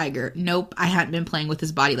limp tiger. Nope, I hadn't been playing with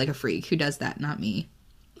his body like a freak. Who does that? Not me.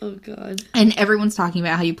 Oh, God. And everyone's talking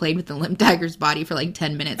about how you played with the limp tiger's body for like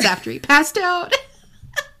 10 minutes after he passed out.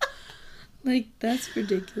 Like, that's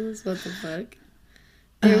ridiculous. What the fuck?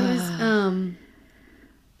 There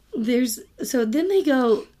was, so then they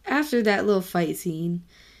go, after that little fight scene,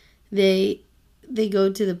 they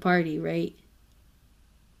go to the party, right?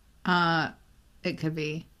 It could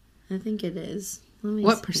be. I think it is. Let me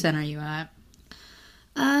What see. percent are you at?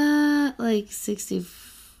 Like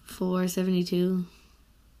 64, 72.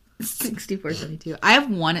 64, 72. I have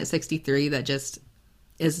one at 63 that just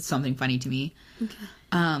is something funny to me.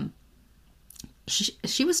 Okay.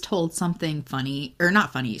 She was told something funny, or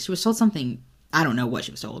not funny. She was told something, I don't know what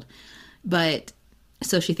she was told. But,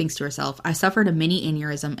 so she thinks to herself, I suffered a mini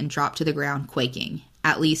aneurysm and dropped to the ground quaking.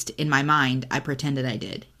 At least, in my mind, I pretended I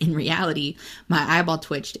did. In reality, my eyeball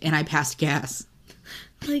twitched and I passed gas.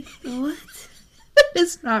 Like, what?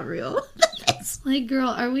 It's not real. Like, girl,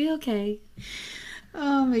 are we okay?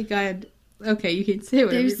 Oh my God. Okay, you can say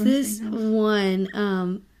whatever. There's this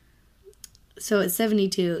one, so at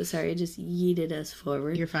 72, sorry, I just yeeted us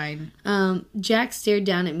forward. You're fine. Jack stared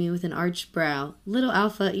down at me with an arched brow. Little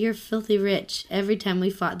Alpha, you're filthy rich. Every time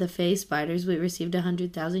we fought the Fae spiders, we received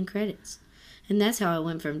 100,000 credits. And that's how I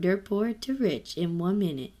went from dirt poor to rich in 1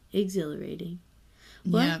 minute. Exhilarating.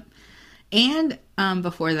 What? Yeah. And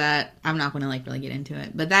before that, I'm not going to like really get into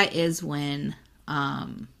it, but that is when,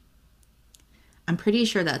 I'm pretty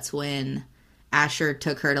sure that's when Asher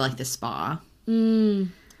took her to like the spa.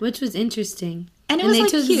 Which was interesting. And it was they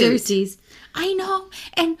like took cute. Xerxes. I know.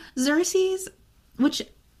 And Xerxes, which,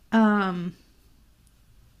 I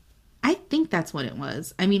think that's what it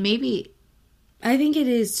was. I mean, maybe. I think it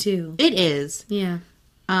is too. It is. Yeah.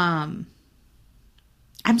 I'm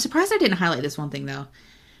surprised I didn't highlight this one thing though.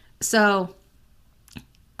 So,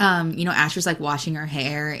 Asher's like washing her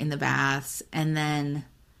hair in the baths, and then,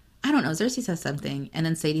 I don't know, Xerxes says something, and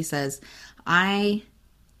then Sadie says, I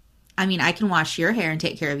mean, I can wash your hair and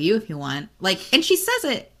take care of you if you want. Like, and she says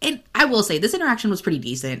it, and I will say, this interaction was pretty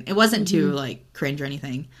decent. It wasn't too, like, cringe or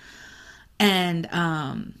anything. And,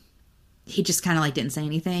 he just kind of, like, didn't say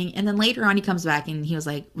anything. And then later on, he comes back, and he was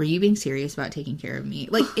like, were you being serious about taking care of me?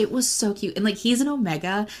 Like, it was so cute. And, like, he's an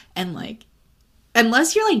Omega, and, like,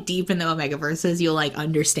 unless you're, like, deep in the Omega verses, you'll, like,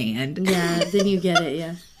 understand. Yeah, then you get it,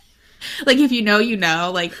 yeah. Like, if you know, you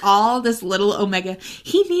know. Like, all this little Omega.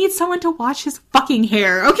 He needs someone to wash his fucking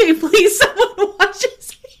hair. Okay, please, someone wash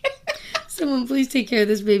his hair. Someone please take care of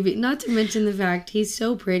this baby. Not to mention the fact he's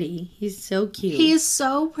so pretty. He's so cute. He is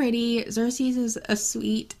so pretty. Xerxes is a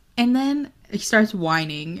sweet. And then he starts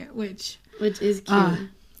whining, which is cute.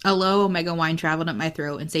 A low Omega whine traveled up my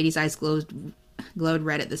throat, and Sadie's eyes glowed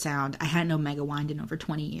red at the sound. I hadn't Omega whined in over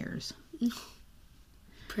 20 years.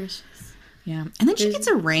 Precious. Yeah. And then she gets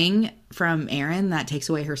a ring from Aaron that takes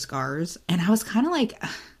away her scars. And I was kind of like,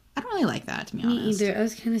 I don't really like that, to be honest. Me either. I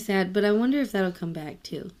was kind of sad, but I wonder if that'll come back,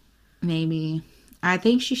 too. Maybe. I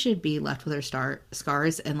think she should be left with her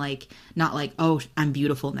scars and, like, not like, oh, I'm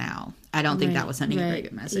beautiful now. I don't think that was sending a very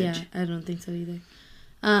good message. Yeah, I don't think so either.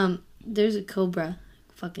 There's a cobra.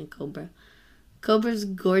 Fucking cobra. Cobra's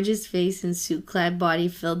gorgeous face and suit-clad body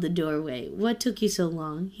filled the doorway. What took you so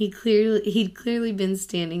long? He'd clearly been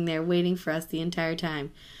standing there waiting for us the entire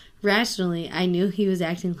time. Rationally, I knew he was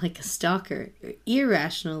acting like a stalker.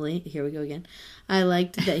 Irrationally, here we go again, I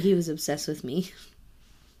liked that he was obsessed with me.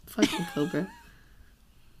 Fucking cobra.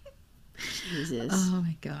 Jesus. Oh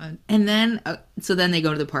my God. And then, so then they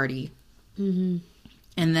go to the party. Mm-hmm.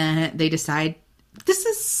 And then they decide, this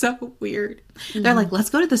is so weird. Mm-hmm. They're like, let's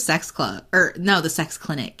go to the sex club. Or, no, the sex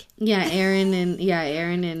clinic. Yeah, Aaron and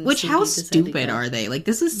Which, Cindy how stupid are they? Like,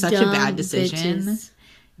 this is such a bad decision. Bitches.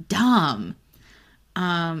 dumb.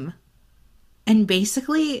 And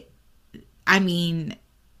basically, I mean,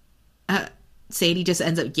 Sadie just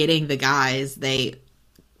ends up getting the guys. They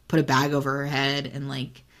put a bag over her head and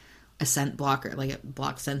like a scent blocker, like it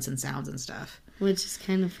blocks scents and sounds and stuff. Which is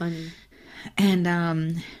kind of funny. And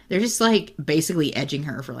they're just like basically edging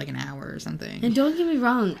her for like an hour or something. And don't get me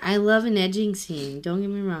wrong, I love an edging scene. Don't get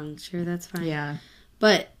me wrong, sure, that's fine. Yeah.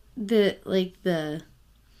 But I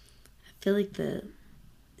feel like the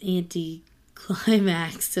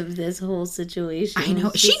anti-climax of this whole situation. I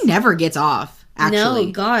know. She never gets off, actually.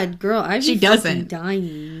 No, God, girl, She doesn't.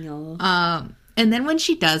 Dying, y'all. And then when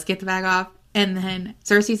she does get the bag off, and then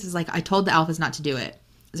Xerxes is like, I told the alphas not to do it.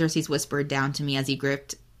 Xerxes whispered down to me as he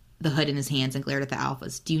gripped the hood in his hands and glared at the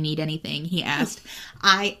alphas. Do you need anything? He asked.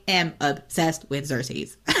 I am obsessed with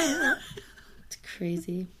Xerxes. It's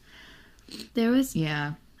crazy. There was...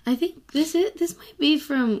 Yeah. I think this might be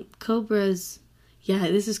from Cobra's... Yeah,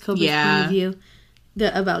 this is Cobra's point of view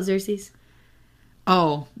about Xerxes.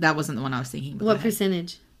 Oh, that wasn't the one I was thinking. What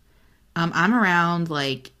percentage? I'm around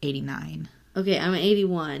like 89. Okay, I'm at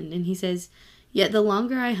 81. And he says, yet the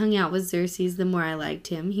longer I hung out with Xerxes, the more I liked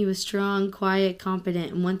him. He was strong, quiet,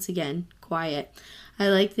 competent, and once again, quiet. I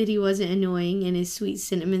liked that he wasn't annoying, and his sweet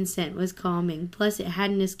cinnamon scent was calming. Plus, it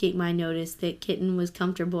hadn't escaped my notice that Kitten was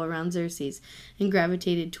comfortable around Xerxes and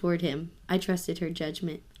gravitated toward him. I trusted her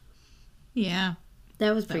judgment. Yeah.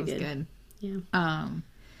 That was pretty good. Yeah.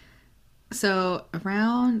 So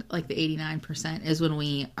around like the 89% is when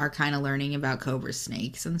we are kind of learning about Cobra's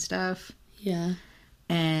snakes and stuff. Yeah.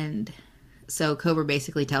 And so Cobra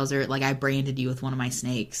basically tells her, like, I branded you with one of my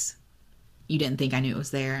snakes. You didn't think I knew it was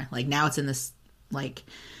there. Like, now it's in this, like,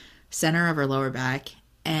 center of her lower back.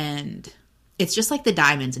 And it's just like the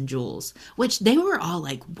diamonds and jewels, which they were all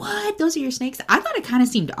like, what? Those are your snakes? I thought it kind of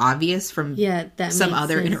seemed obvious from some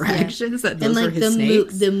other interactions that those were his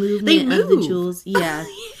snakes. The movement of the jewels. Yeah.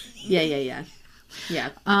 Yeah.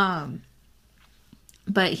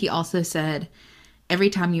 But he also said, every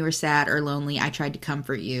time you were sad or lonely, I tried to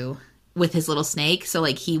comfort you with his little snake. So,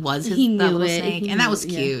 like, he was that little snake. And that was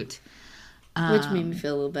cute. Which made me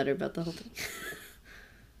feel a little better about the whole thing.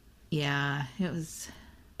 Yeah, it was...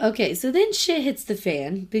 Okay, so then shit hits the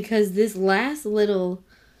fan because this last little...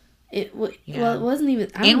 Well, it wasn't even...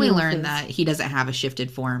 And we learned that he doesn't have a shifted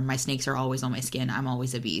form. My snakes are always on my skin. I'm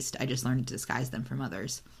always a beast. I just learned to disguise them from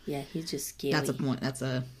others. Yeah, he's just scary. That's a point. That's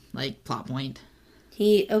a, like, plot point.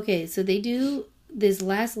 Okay, so they do this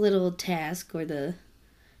last little task, or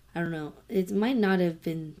I don't know. It might not have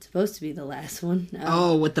been supposed to be the last one.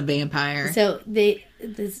 With the vampire. So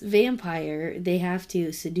this vampire, they have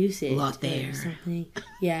to seduce it or something.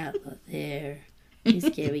 Yeah, Lothair. He's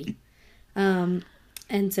scary.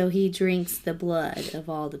 And so he drinks the blood of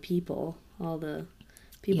all the people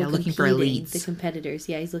looking for elites. The competitors.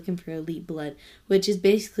 Yeah, he's looking for elite blood, which is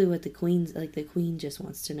basically what the queen just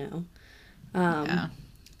wants to know.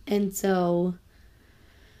 And so...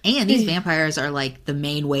 And these vampires are, like, the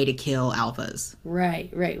main way to kill alphas.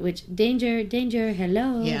 Right. Which, danger,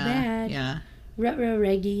 hello, bad. Yeah. Ruh-roh,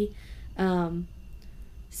 reggy.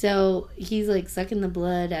 So, he's, like, sucking the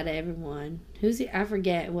blood out of everyone. I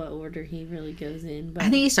forget what order he really goes in. But... I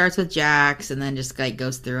think he starts with Jax and then just, like,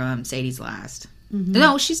 goes through them. Sadie's last. Mm-hmm.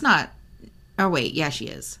 No, she's not. Oh, wait. Yeah, she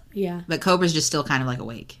is. Yeah. But Cobra's just still kind of, like,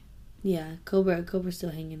 awake. Yeah. Cobra's still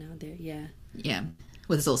hanging out there. Yeah. Yeah.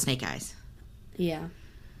 With his little snake eyes. Yeah.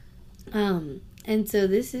 And so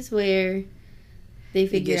this is where they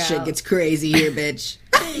figure out... Shit gets crazy here, bitch.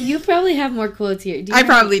 You probably have more quotes here. I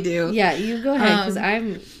probably do. Yeah, you go ahead,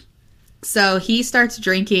 because So he starts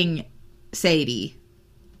drinking Sadie,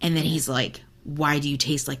 and then he's like, why do you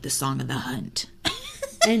taste like the song of the hunt?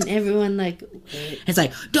 And everyone, like... Wait. It's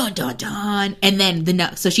like, dun, dun, dun. And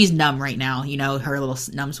then so she's numb right now, you know, her little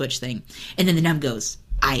numb switch thing. And then the numb goes,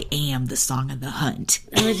 I am the song of the hunt.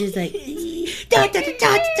 I was just like... Dun, dun,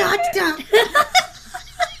 dun, dun, dun,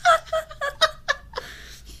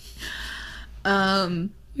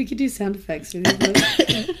 dun. We could do sound effects for these books.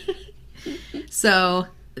 So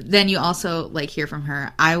then you also, like, hear from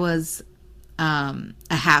her. I was a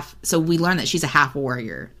half... So we learned that she's a half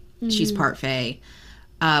warrior. Mm-hmm. She's part fae.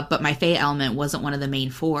 But my fae element wasn't one of the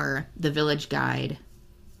main four. The village guide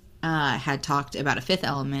had talked about a fifth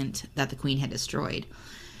element that the queen had destroyed.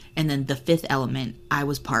 And then the fifth element, I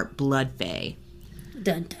was part blood fae.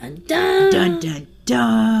 Dun, dun, dun. Dun, dun,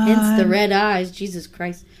 dun. Hence the red eyes. Jesus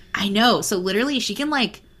Christ. I know. So literally she can,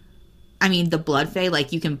 like... I mean, the blood fae,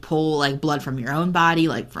 like, you can pull, like, blood from your own body,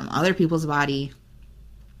 like, from other people's body.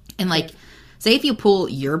 And, like, say if you pull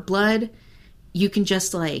your blood, you can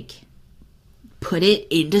just, like, put it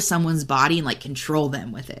into someone's body and, like, control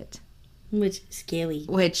them with it. Which is scary.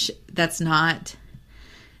 Which, that's not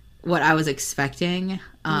what I was expecting.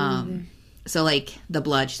 So, like, the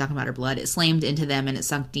blood, she's talking about her blood, it slammed into them and it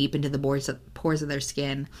sunk deep into the pores of their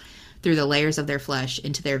skin, through the layers of their flesh,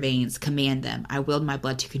 into their veins. Command them. I willed my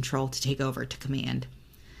blood to control, to take over, to command.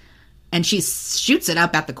 And she shoots it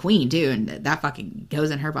up at the queen, too, and that fucking goes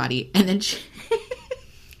in her body. And then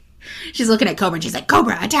she's looking at Cobra, and she's like,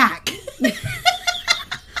 Cobra, attack!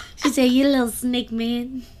 She said, you little snake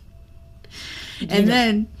man. And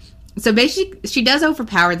then, so basically, she does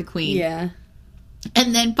overpower the queen. Yeah.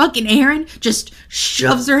 And then fucking Aaron just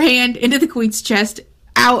shoves her hand into the queen's chest,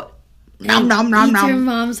 out, nom nom nom Eats nom. her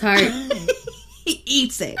mom's heart. He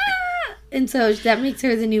eats it. And so that makes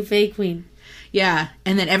her the new fake queen. Yeah.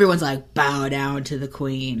 And then everyone's like, bow down to the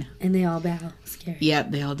queen. And they all bow. Scary.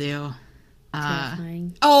 Yep, they all do.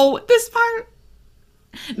 Terrifying. Oh, this part.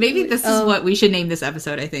 Maybe this is what we should name this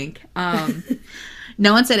episode, I think.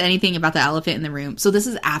 No one said anything about the elephant in the room. So this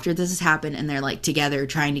is after this has happened and they're like together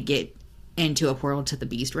trying to get into a portal to the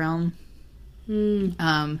beast realm. And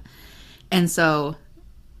so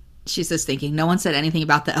she's just thinking, no one said anything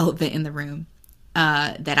about the elephant in the room.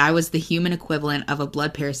 That I was the human equivalent of a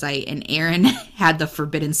blood parasite and Aaron had the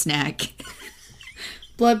forbidden snack.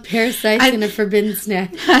 Blood parasites and a forbidden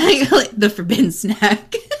snack. The forbidden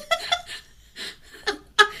snack.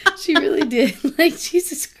 She really did. Like,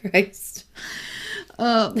 Jesus Christ.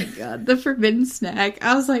 Oh my god, the forbidden snack.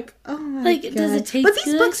 I was like, oh my god. Does it taste But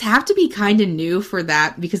these good? books have to be kind of new for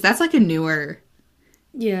that, because that's like a newer,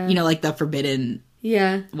 Yeah. you know, like the forbidden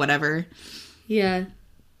Yeah. whatever. Yeah.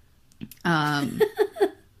 And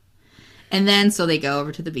then so they go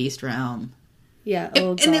over to the beast realm. Yeah. And, Oh,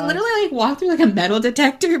 and they God. literally like walk through like a metal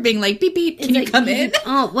detector, being like, beep beep, can you come in?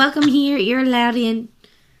 Oh, welcome here. You're allowed in.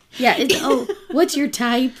 Yeah. It's, what's your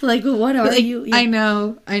type? Like, what are Like, you? Yeah. I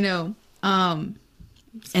know.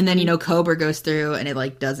 And then, you know, Cobra goes through and it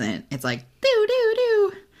like doesn't. It's like doo doo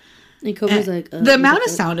doo. And Cobra's like, the amount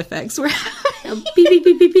of sound effects were beep beep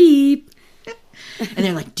beep beep beep. and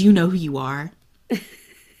they're like, do you know who you are?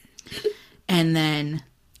 And then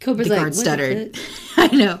Cobra's the like, guard what stuttered. I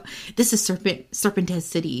know. This is Serpentez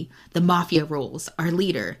City. The mafia rules. Our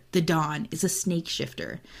leader, the Dawn, is a snake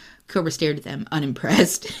shifter. Cobra stared at them,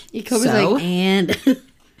 unimpressed. Cobra's like, and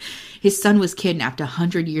his son was kidnapped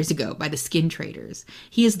 100 years ago by the skin traders.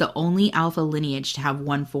 He is the only alpha lineage to have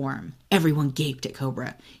one form. Everyone gaped at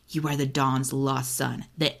Cobra. You are the Dawn's lost son,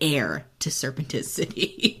 the heir to Serpentez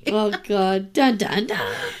City. oh God, dun dun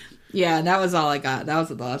dun. Yeah, that was all I got. That was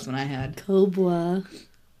the last one I had. Cobra.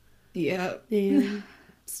 Yeah. Damn.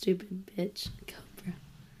 Stupid bitch. Cobra.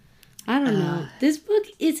 I don't know. This book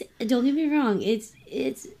is, don't get me wrong, it's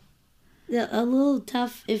a little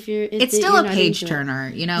tough if you're... It's still a page turner,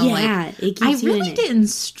 you know? Yeah, like, it keeps I you in really it. didn't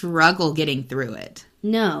struggle getting through it.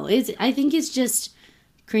 No, I think it's just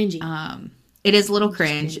cringy. It is a little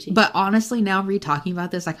cringe, cringy. but honestly, now re-talking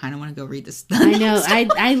about this, I kind of want to go read this. I know.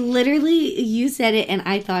 I literally, you said it, and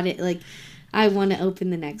I thought it, like, I want to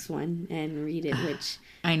open the next one and read it, which...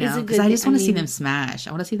 I is know, a because good I just thing. want to see them smash.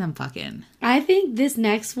 I want to see them fucking. I think this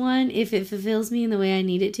next one, if it fulfills me in the way I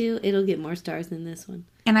need it to, it'll get more stars than this one.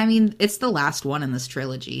 And I mean, it's the last one in this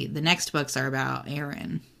trilogy. The next books are about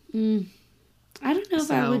Aaron. I don't know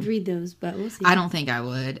if I So, would read those, but we'll see. I don't think I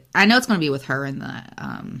would. I know it's going to be with her and the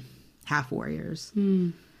half warriors.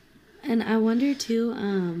 And I wonder, too,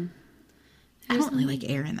 I don't really like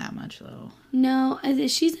Aaron that much, though. no,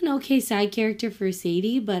 she's an okay side character for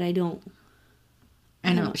Sadie, but I don't...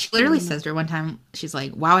 I know. She literally says to her one time, she's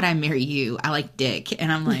like, why would I marry you? I like dick.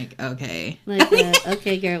 And I'm like, okay. Like,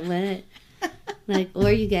 okay, girl, what? Like,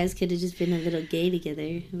 or you guys could have just been a little gay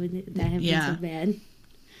together. Wouldn't that have been so bad?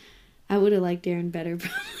 I would have liked Aaron better,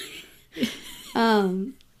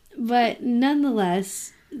 probably. But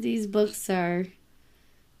nonetheless, these books are,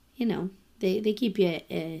 you know, they keep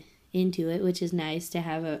you into it, which is nice to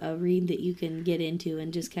have a read that you can get into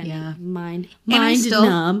and just kind of mind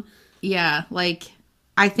numb. Yeah, like,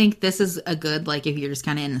 I think this is a good, like, if you're just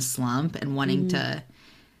kind of in a slump and wanting to,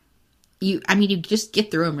 you just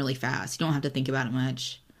get through them really fast. You don't have to think about it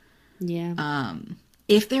much. Yeah.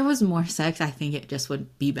 If there was more sex, I think it just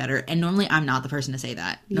would be better. And normally I'm not the person to say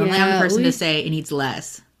that. Normally Yeah, I'm the person to say it needs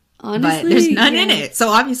less. Honestly, but there's none in it, so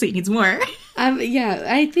obviously it needs more. Yeah,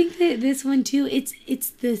 I think that this one too. It's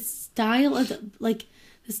the style of the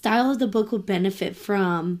style of the book will benefit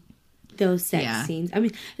from those sex scenes. I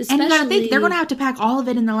mean, especially, and you gotta think they're gonna have to pack all of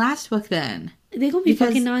it in the last book. Then they're gonna be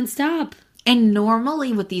fucking nonstop. And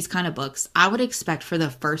normally with these kind of books, I would expect for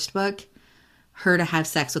the first book, her to have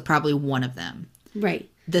sex with probably one of them. Right.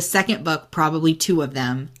 the second book, probably 2 of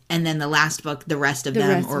them, and then the last book, the rest of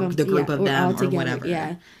them, or the group of them, or whatever.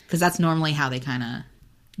 Yeah, because that's normally how they kind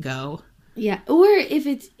of go. Yeah, or if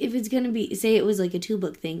it's gonna be, say it was like a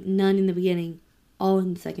 2-book thing, none in the beginning, all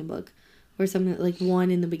in the second book, or something like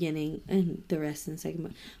 1 in the beginning and the rest in the second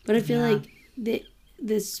book. But I feel like the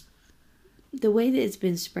way that it's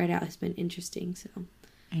been spread out has been interesting. So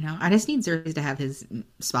I know. I just need Xerxes to have his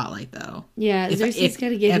spotlight, though. Yeah, Xerxes got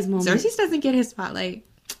to get his moment. Xerxes doesn't get his spotlight,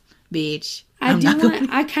 bitch.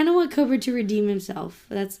 I kind of want Cobra to redeem himself.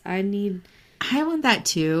 I want that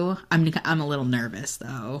too. I'm a little nervous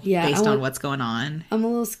though. Yeah, based on what's going on. I'm a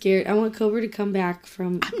little scared. I want Cobra to come back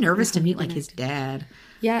from. I'm nervous to meet like his dad.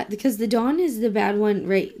 Yeah, because the Dawn is the bad one,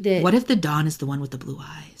 right? What if the Dawn is the one with the blue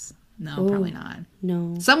eyes? No, probably not.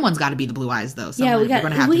 No, someone's got to be the blue eyes though. Yeah, we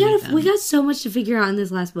got so much to figure out in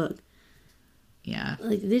this last book. Yeah,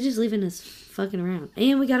 like they're just leaving us fucking around,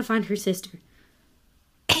 and we got to find her sister.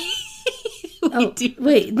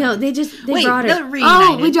 Wait, no, they brought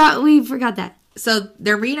her. We forgot that. So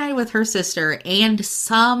they're reunited with her sister and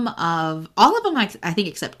all of them, I think,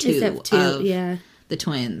 except two, yeah, the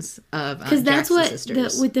twins of because that's Jackson's what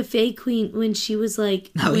sisters. with the Fae Queen when she was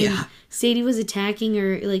like, Sadie was attacking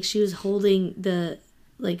her, like she was holding the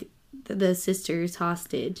sisters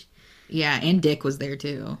hostage. Yeah, and Dick was there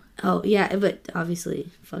too. Oh yeah, but obviously,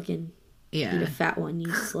 fucking eat a fat one, you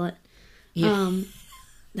slut. Yeah.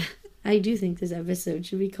 I do think this episode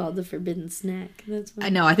should be called The Forbidden Snack. That's why. I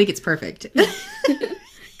know. I think it's perfect.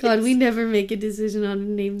 God, we never make a decision on a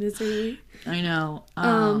name this early. I know.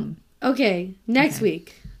 Okay, next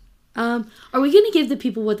week. Are we going to give the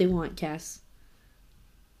people what they want, Cass?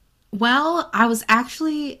 Well, I was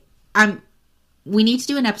actually... we need to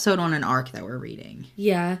do an episode on an arc that we're reading.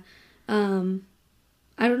 Yeah. I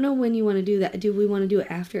don't know when you want to do that. Do we want to do it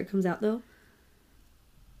after it comes out, though?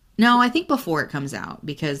 No, I think before it comes out,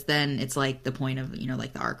 because then it's like the point of,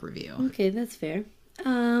 like the arc review. Okay, that's fair.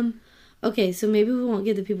 Okay, so maybe we won't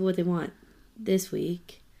give the people what they want this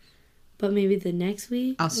week, but maybe the next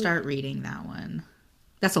week? I'll start reading that one.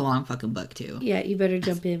 That's a long fucking book, too. Yeah, you better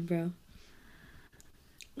jump in, bro.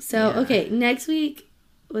 So, okay, next week,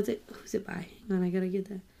 who's it by? Hang on, I gotta get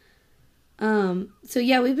that. So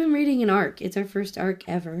yeah, we've been reading an arc. It's our first arc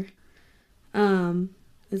ever.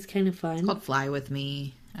 It's kind of fun. It's called Fly With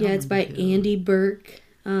Me. Yeah, it's by Andy Burke.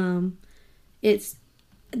 Is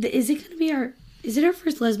it our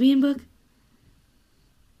first lesbian book?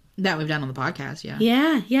 That we've done on the podcast,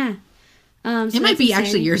 yeah. Yeah. So it might be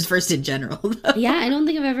actually yours first in general, though. Yeah, I don't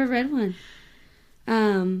think I've ever read one.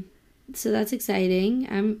 So that's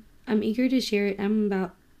exciting. I'm eager to share it. I'm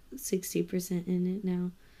about 60% in it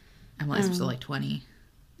now. I'm still like 20.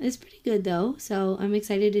 It's pretty good, though. So I'm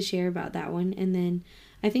excited to share about that one. And then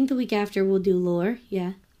I think the week after we'll do lore.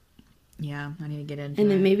 Yeah. Yeah, I need to get into it.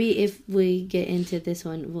 And then maybe if we get into this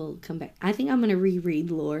one, we'll come back. I think I'm going to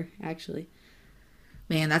reread lore, actually.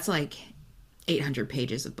 Man, that's like 800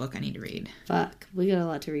 pages of book I need to read. Fuck. We got a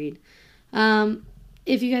lot to read.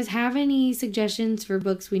 If you guys have any suggestions for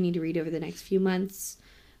books we need to read over the next few months,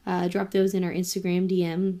 drop those in our Instagram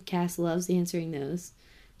DM. Cass loves answering those.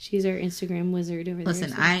 She's our Instagram wizard over there.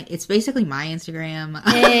 Listen, it's basically my Instagram.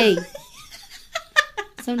 Hey!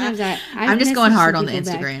 Sometimes I'm just going hard on the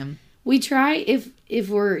Instagram. Back. We try, if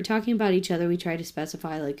we're talking about each other, we try to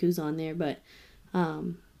specify like who's on there, but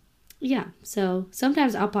yeah. So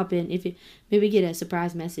sometimes I'll pop in if you maybe get a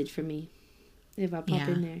surprise message from me if I pop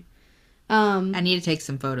in there. I need to take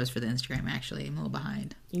some photos for the Instagram. Actually, I'm a little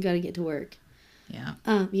behind. You got to get to work. Yeah.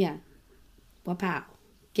 Yeah. Wow.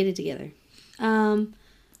 Get it together.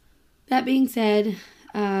 That being said,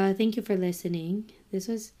 thank you for listening. This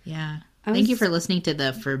was Thank you for listening to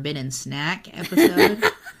the Forbidden Snack episode.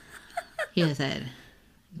 He said,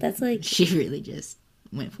 "That's like she really just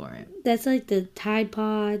went for it." That's like the Tide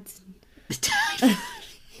Pods.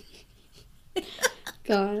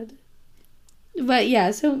 God. But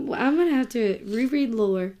yeah, so I'm gonna have to reread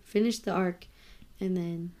lore, finish the arc, and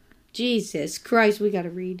then Jesus Christ, we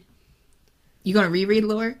gotta read. You gonna reread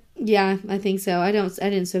lore? Yeah, I think so. I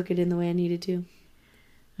didn't soak it in the way I needed to.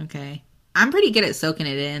 Okay. I'm pretty good at soaking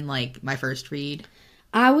it in, like, my first read.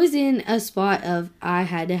 I was in a spot of I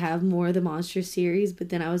had to have more of the monster series, but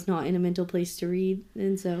then I was not in a mental place to read,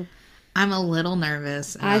 and so... I'm a little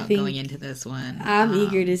nervous about going into this one. I'm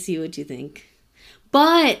eager to see what you think.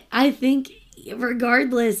 But I think,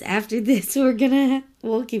 regardless, after this,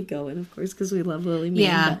 we'll keep going, of course, because we love Lily Mae.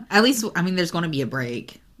 Yeah, at least, there's going to be a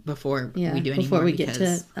break before we do any more. Before we get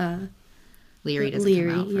to... Leary doesn't come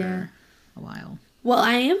out for a while. Well,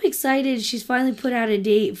 I am excited. She's finally put out a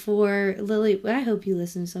date for Lily. I hope you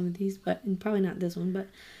listen to some of these, but probably not this one. But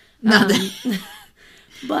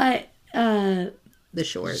But The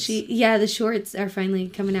shorts. the shorts are finally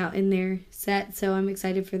coming out in their set, so I'm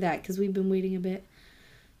excited for that because we've been waiting a bit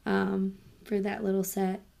for that little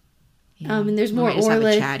set. Yeah. And there's more We might just have a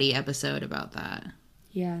Orlith. chatty episode about that.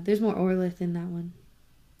 Yeah, there's more Orlith in that one.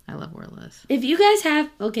 I love Orlith. If you guys have,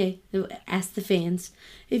 ask the fans.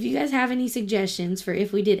 If you guys have any suggestions for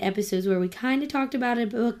if we did episodes where we kind of talked about a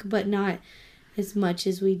book, but not as much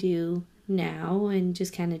as we do now, and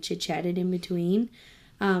just kind of chit-chatted in between,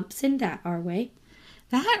 send that our way.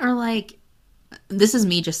 That or like, this is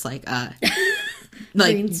me just like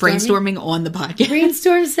brainstorming on the podcast.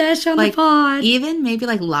 Brainstorm sesh on Like, the pod. even maybe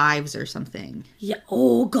like lives or something. Yeah.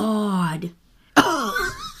 Oh, God.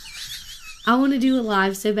 I want to do a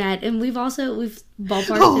live so bad. And we've ballparked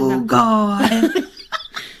Oh, God.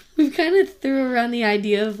 We've kind of threw around the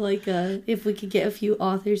idea of like if we could get a few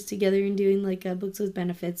authors together and doing like books with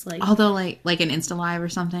benefits, like Although like an Insta Live or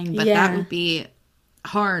something, but Yeah. that would be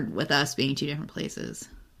hard with us being two different places.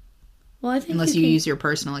 well, I think Unless we you could- use your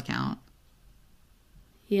personal account.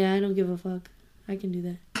 Yeah, I don't give a fuck. I can do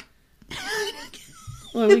that.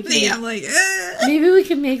 Or we can Yeah, I'm like, maybe we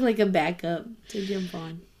can make like a backup to jump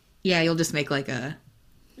on. yeah, you'll just make like a,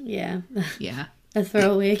 Yeah, yeah. a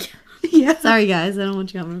throwaway account. Yeah. Sorry guys, I don't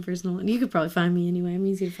want you on my personal one. You could probably find me anyway. I'm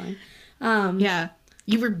easy to find. Yeah.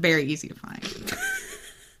 You were very easy to find.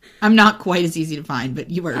 I'm not quite as easy to find, but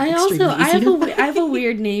you were extremely easy to find. I have a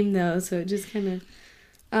weird name though, so it just kind of.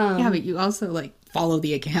 Yeah, but you also like follow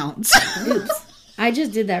the accounts. Oops. I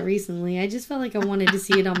just did that recently. I just felt like I wanted to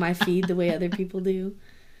see it on my feed the way other people do.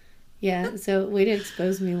 Yeah, so way to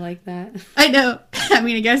expose me like that. I know. I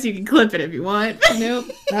mean, I guess you can clip it if you want. Nope.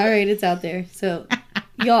 All right, it's out there. So,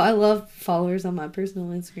 y'all, I love followers on my personal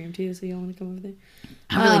Instagram too. So y'all want to come over there?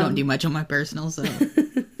 I really don't do much on my personal, so.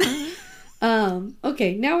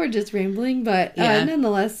 Okay, now we're just rambling, but Yeah.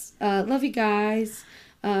 nonetheless, love you guys.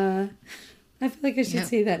 I feel like I should Yep.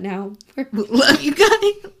 say that now. Love you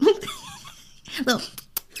guys. Well.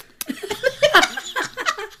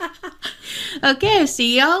 Okay,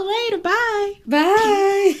 see y'all later. Bye.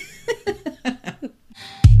 Bye.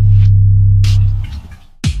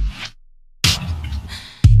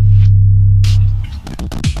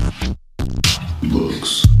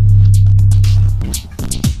 Books.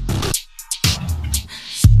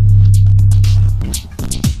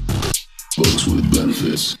 Books with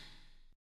benefits.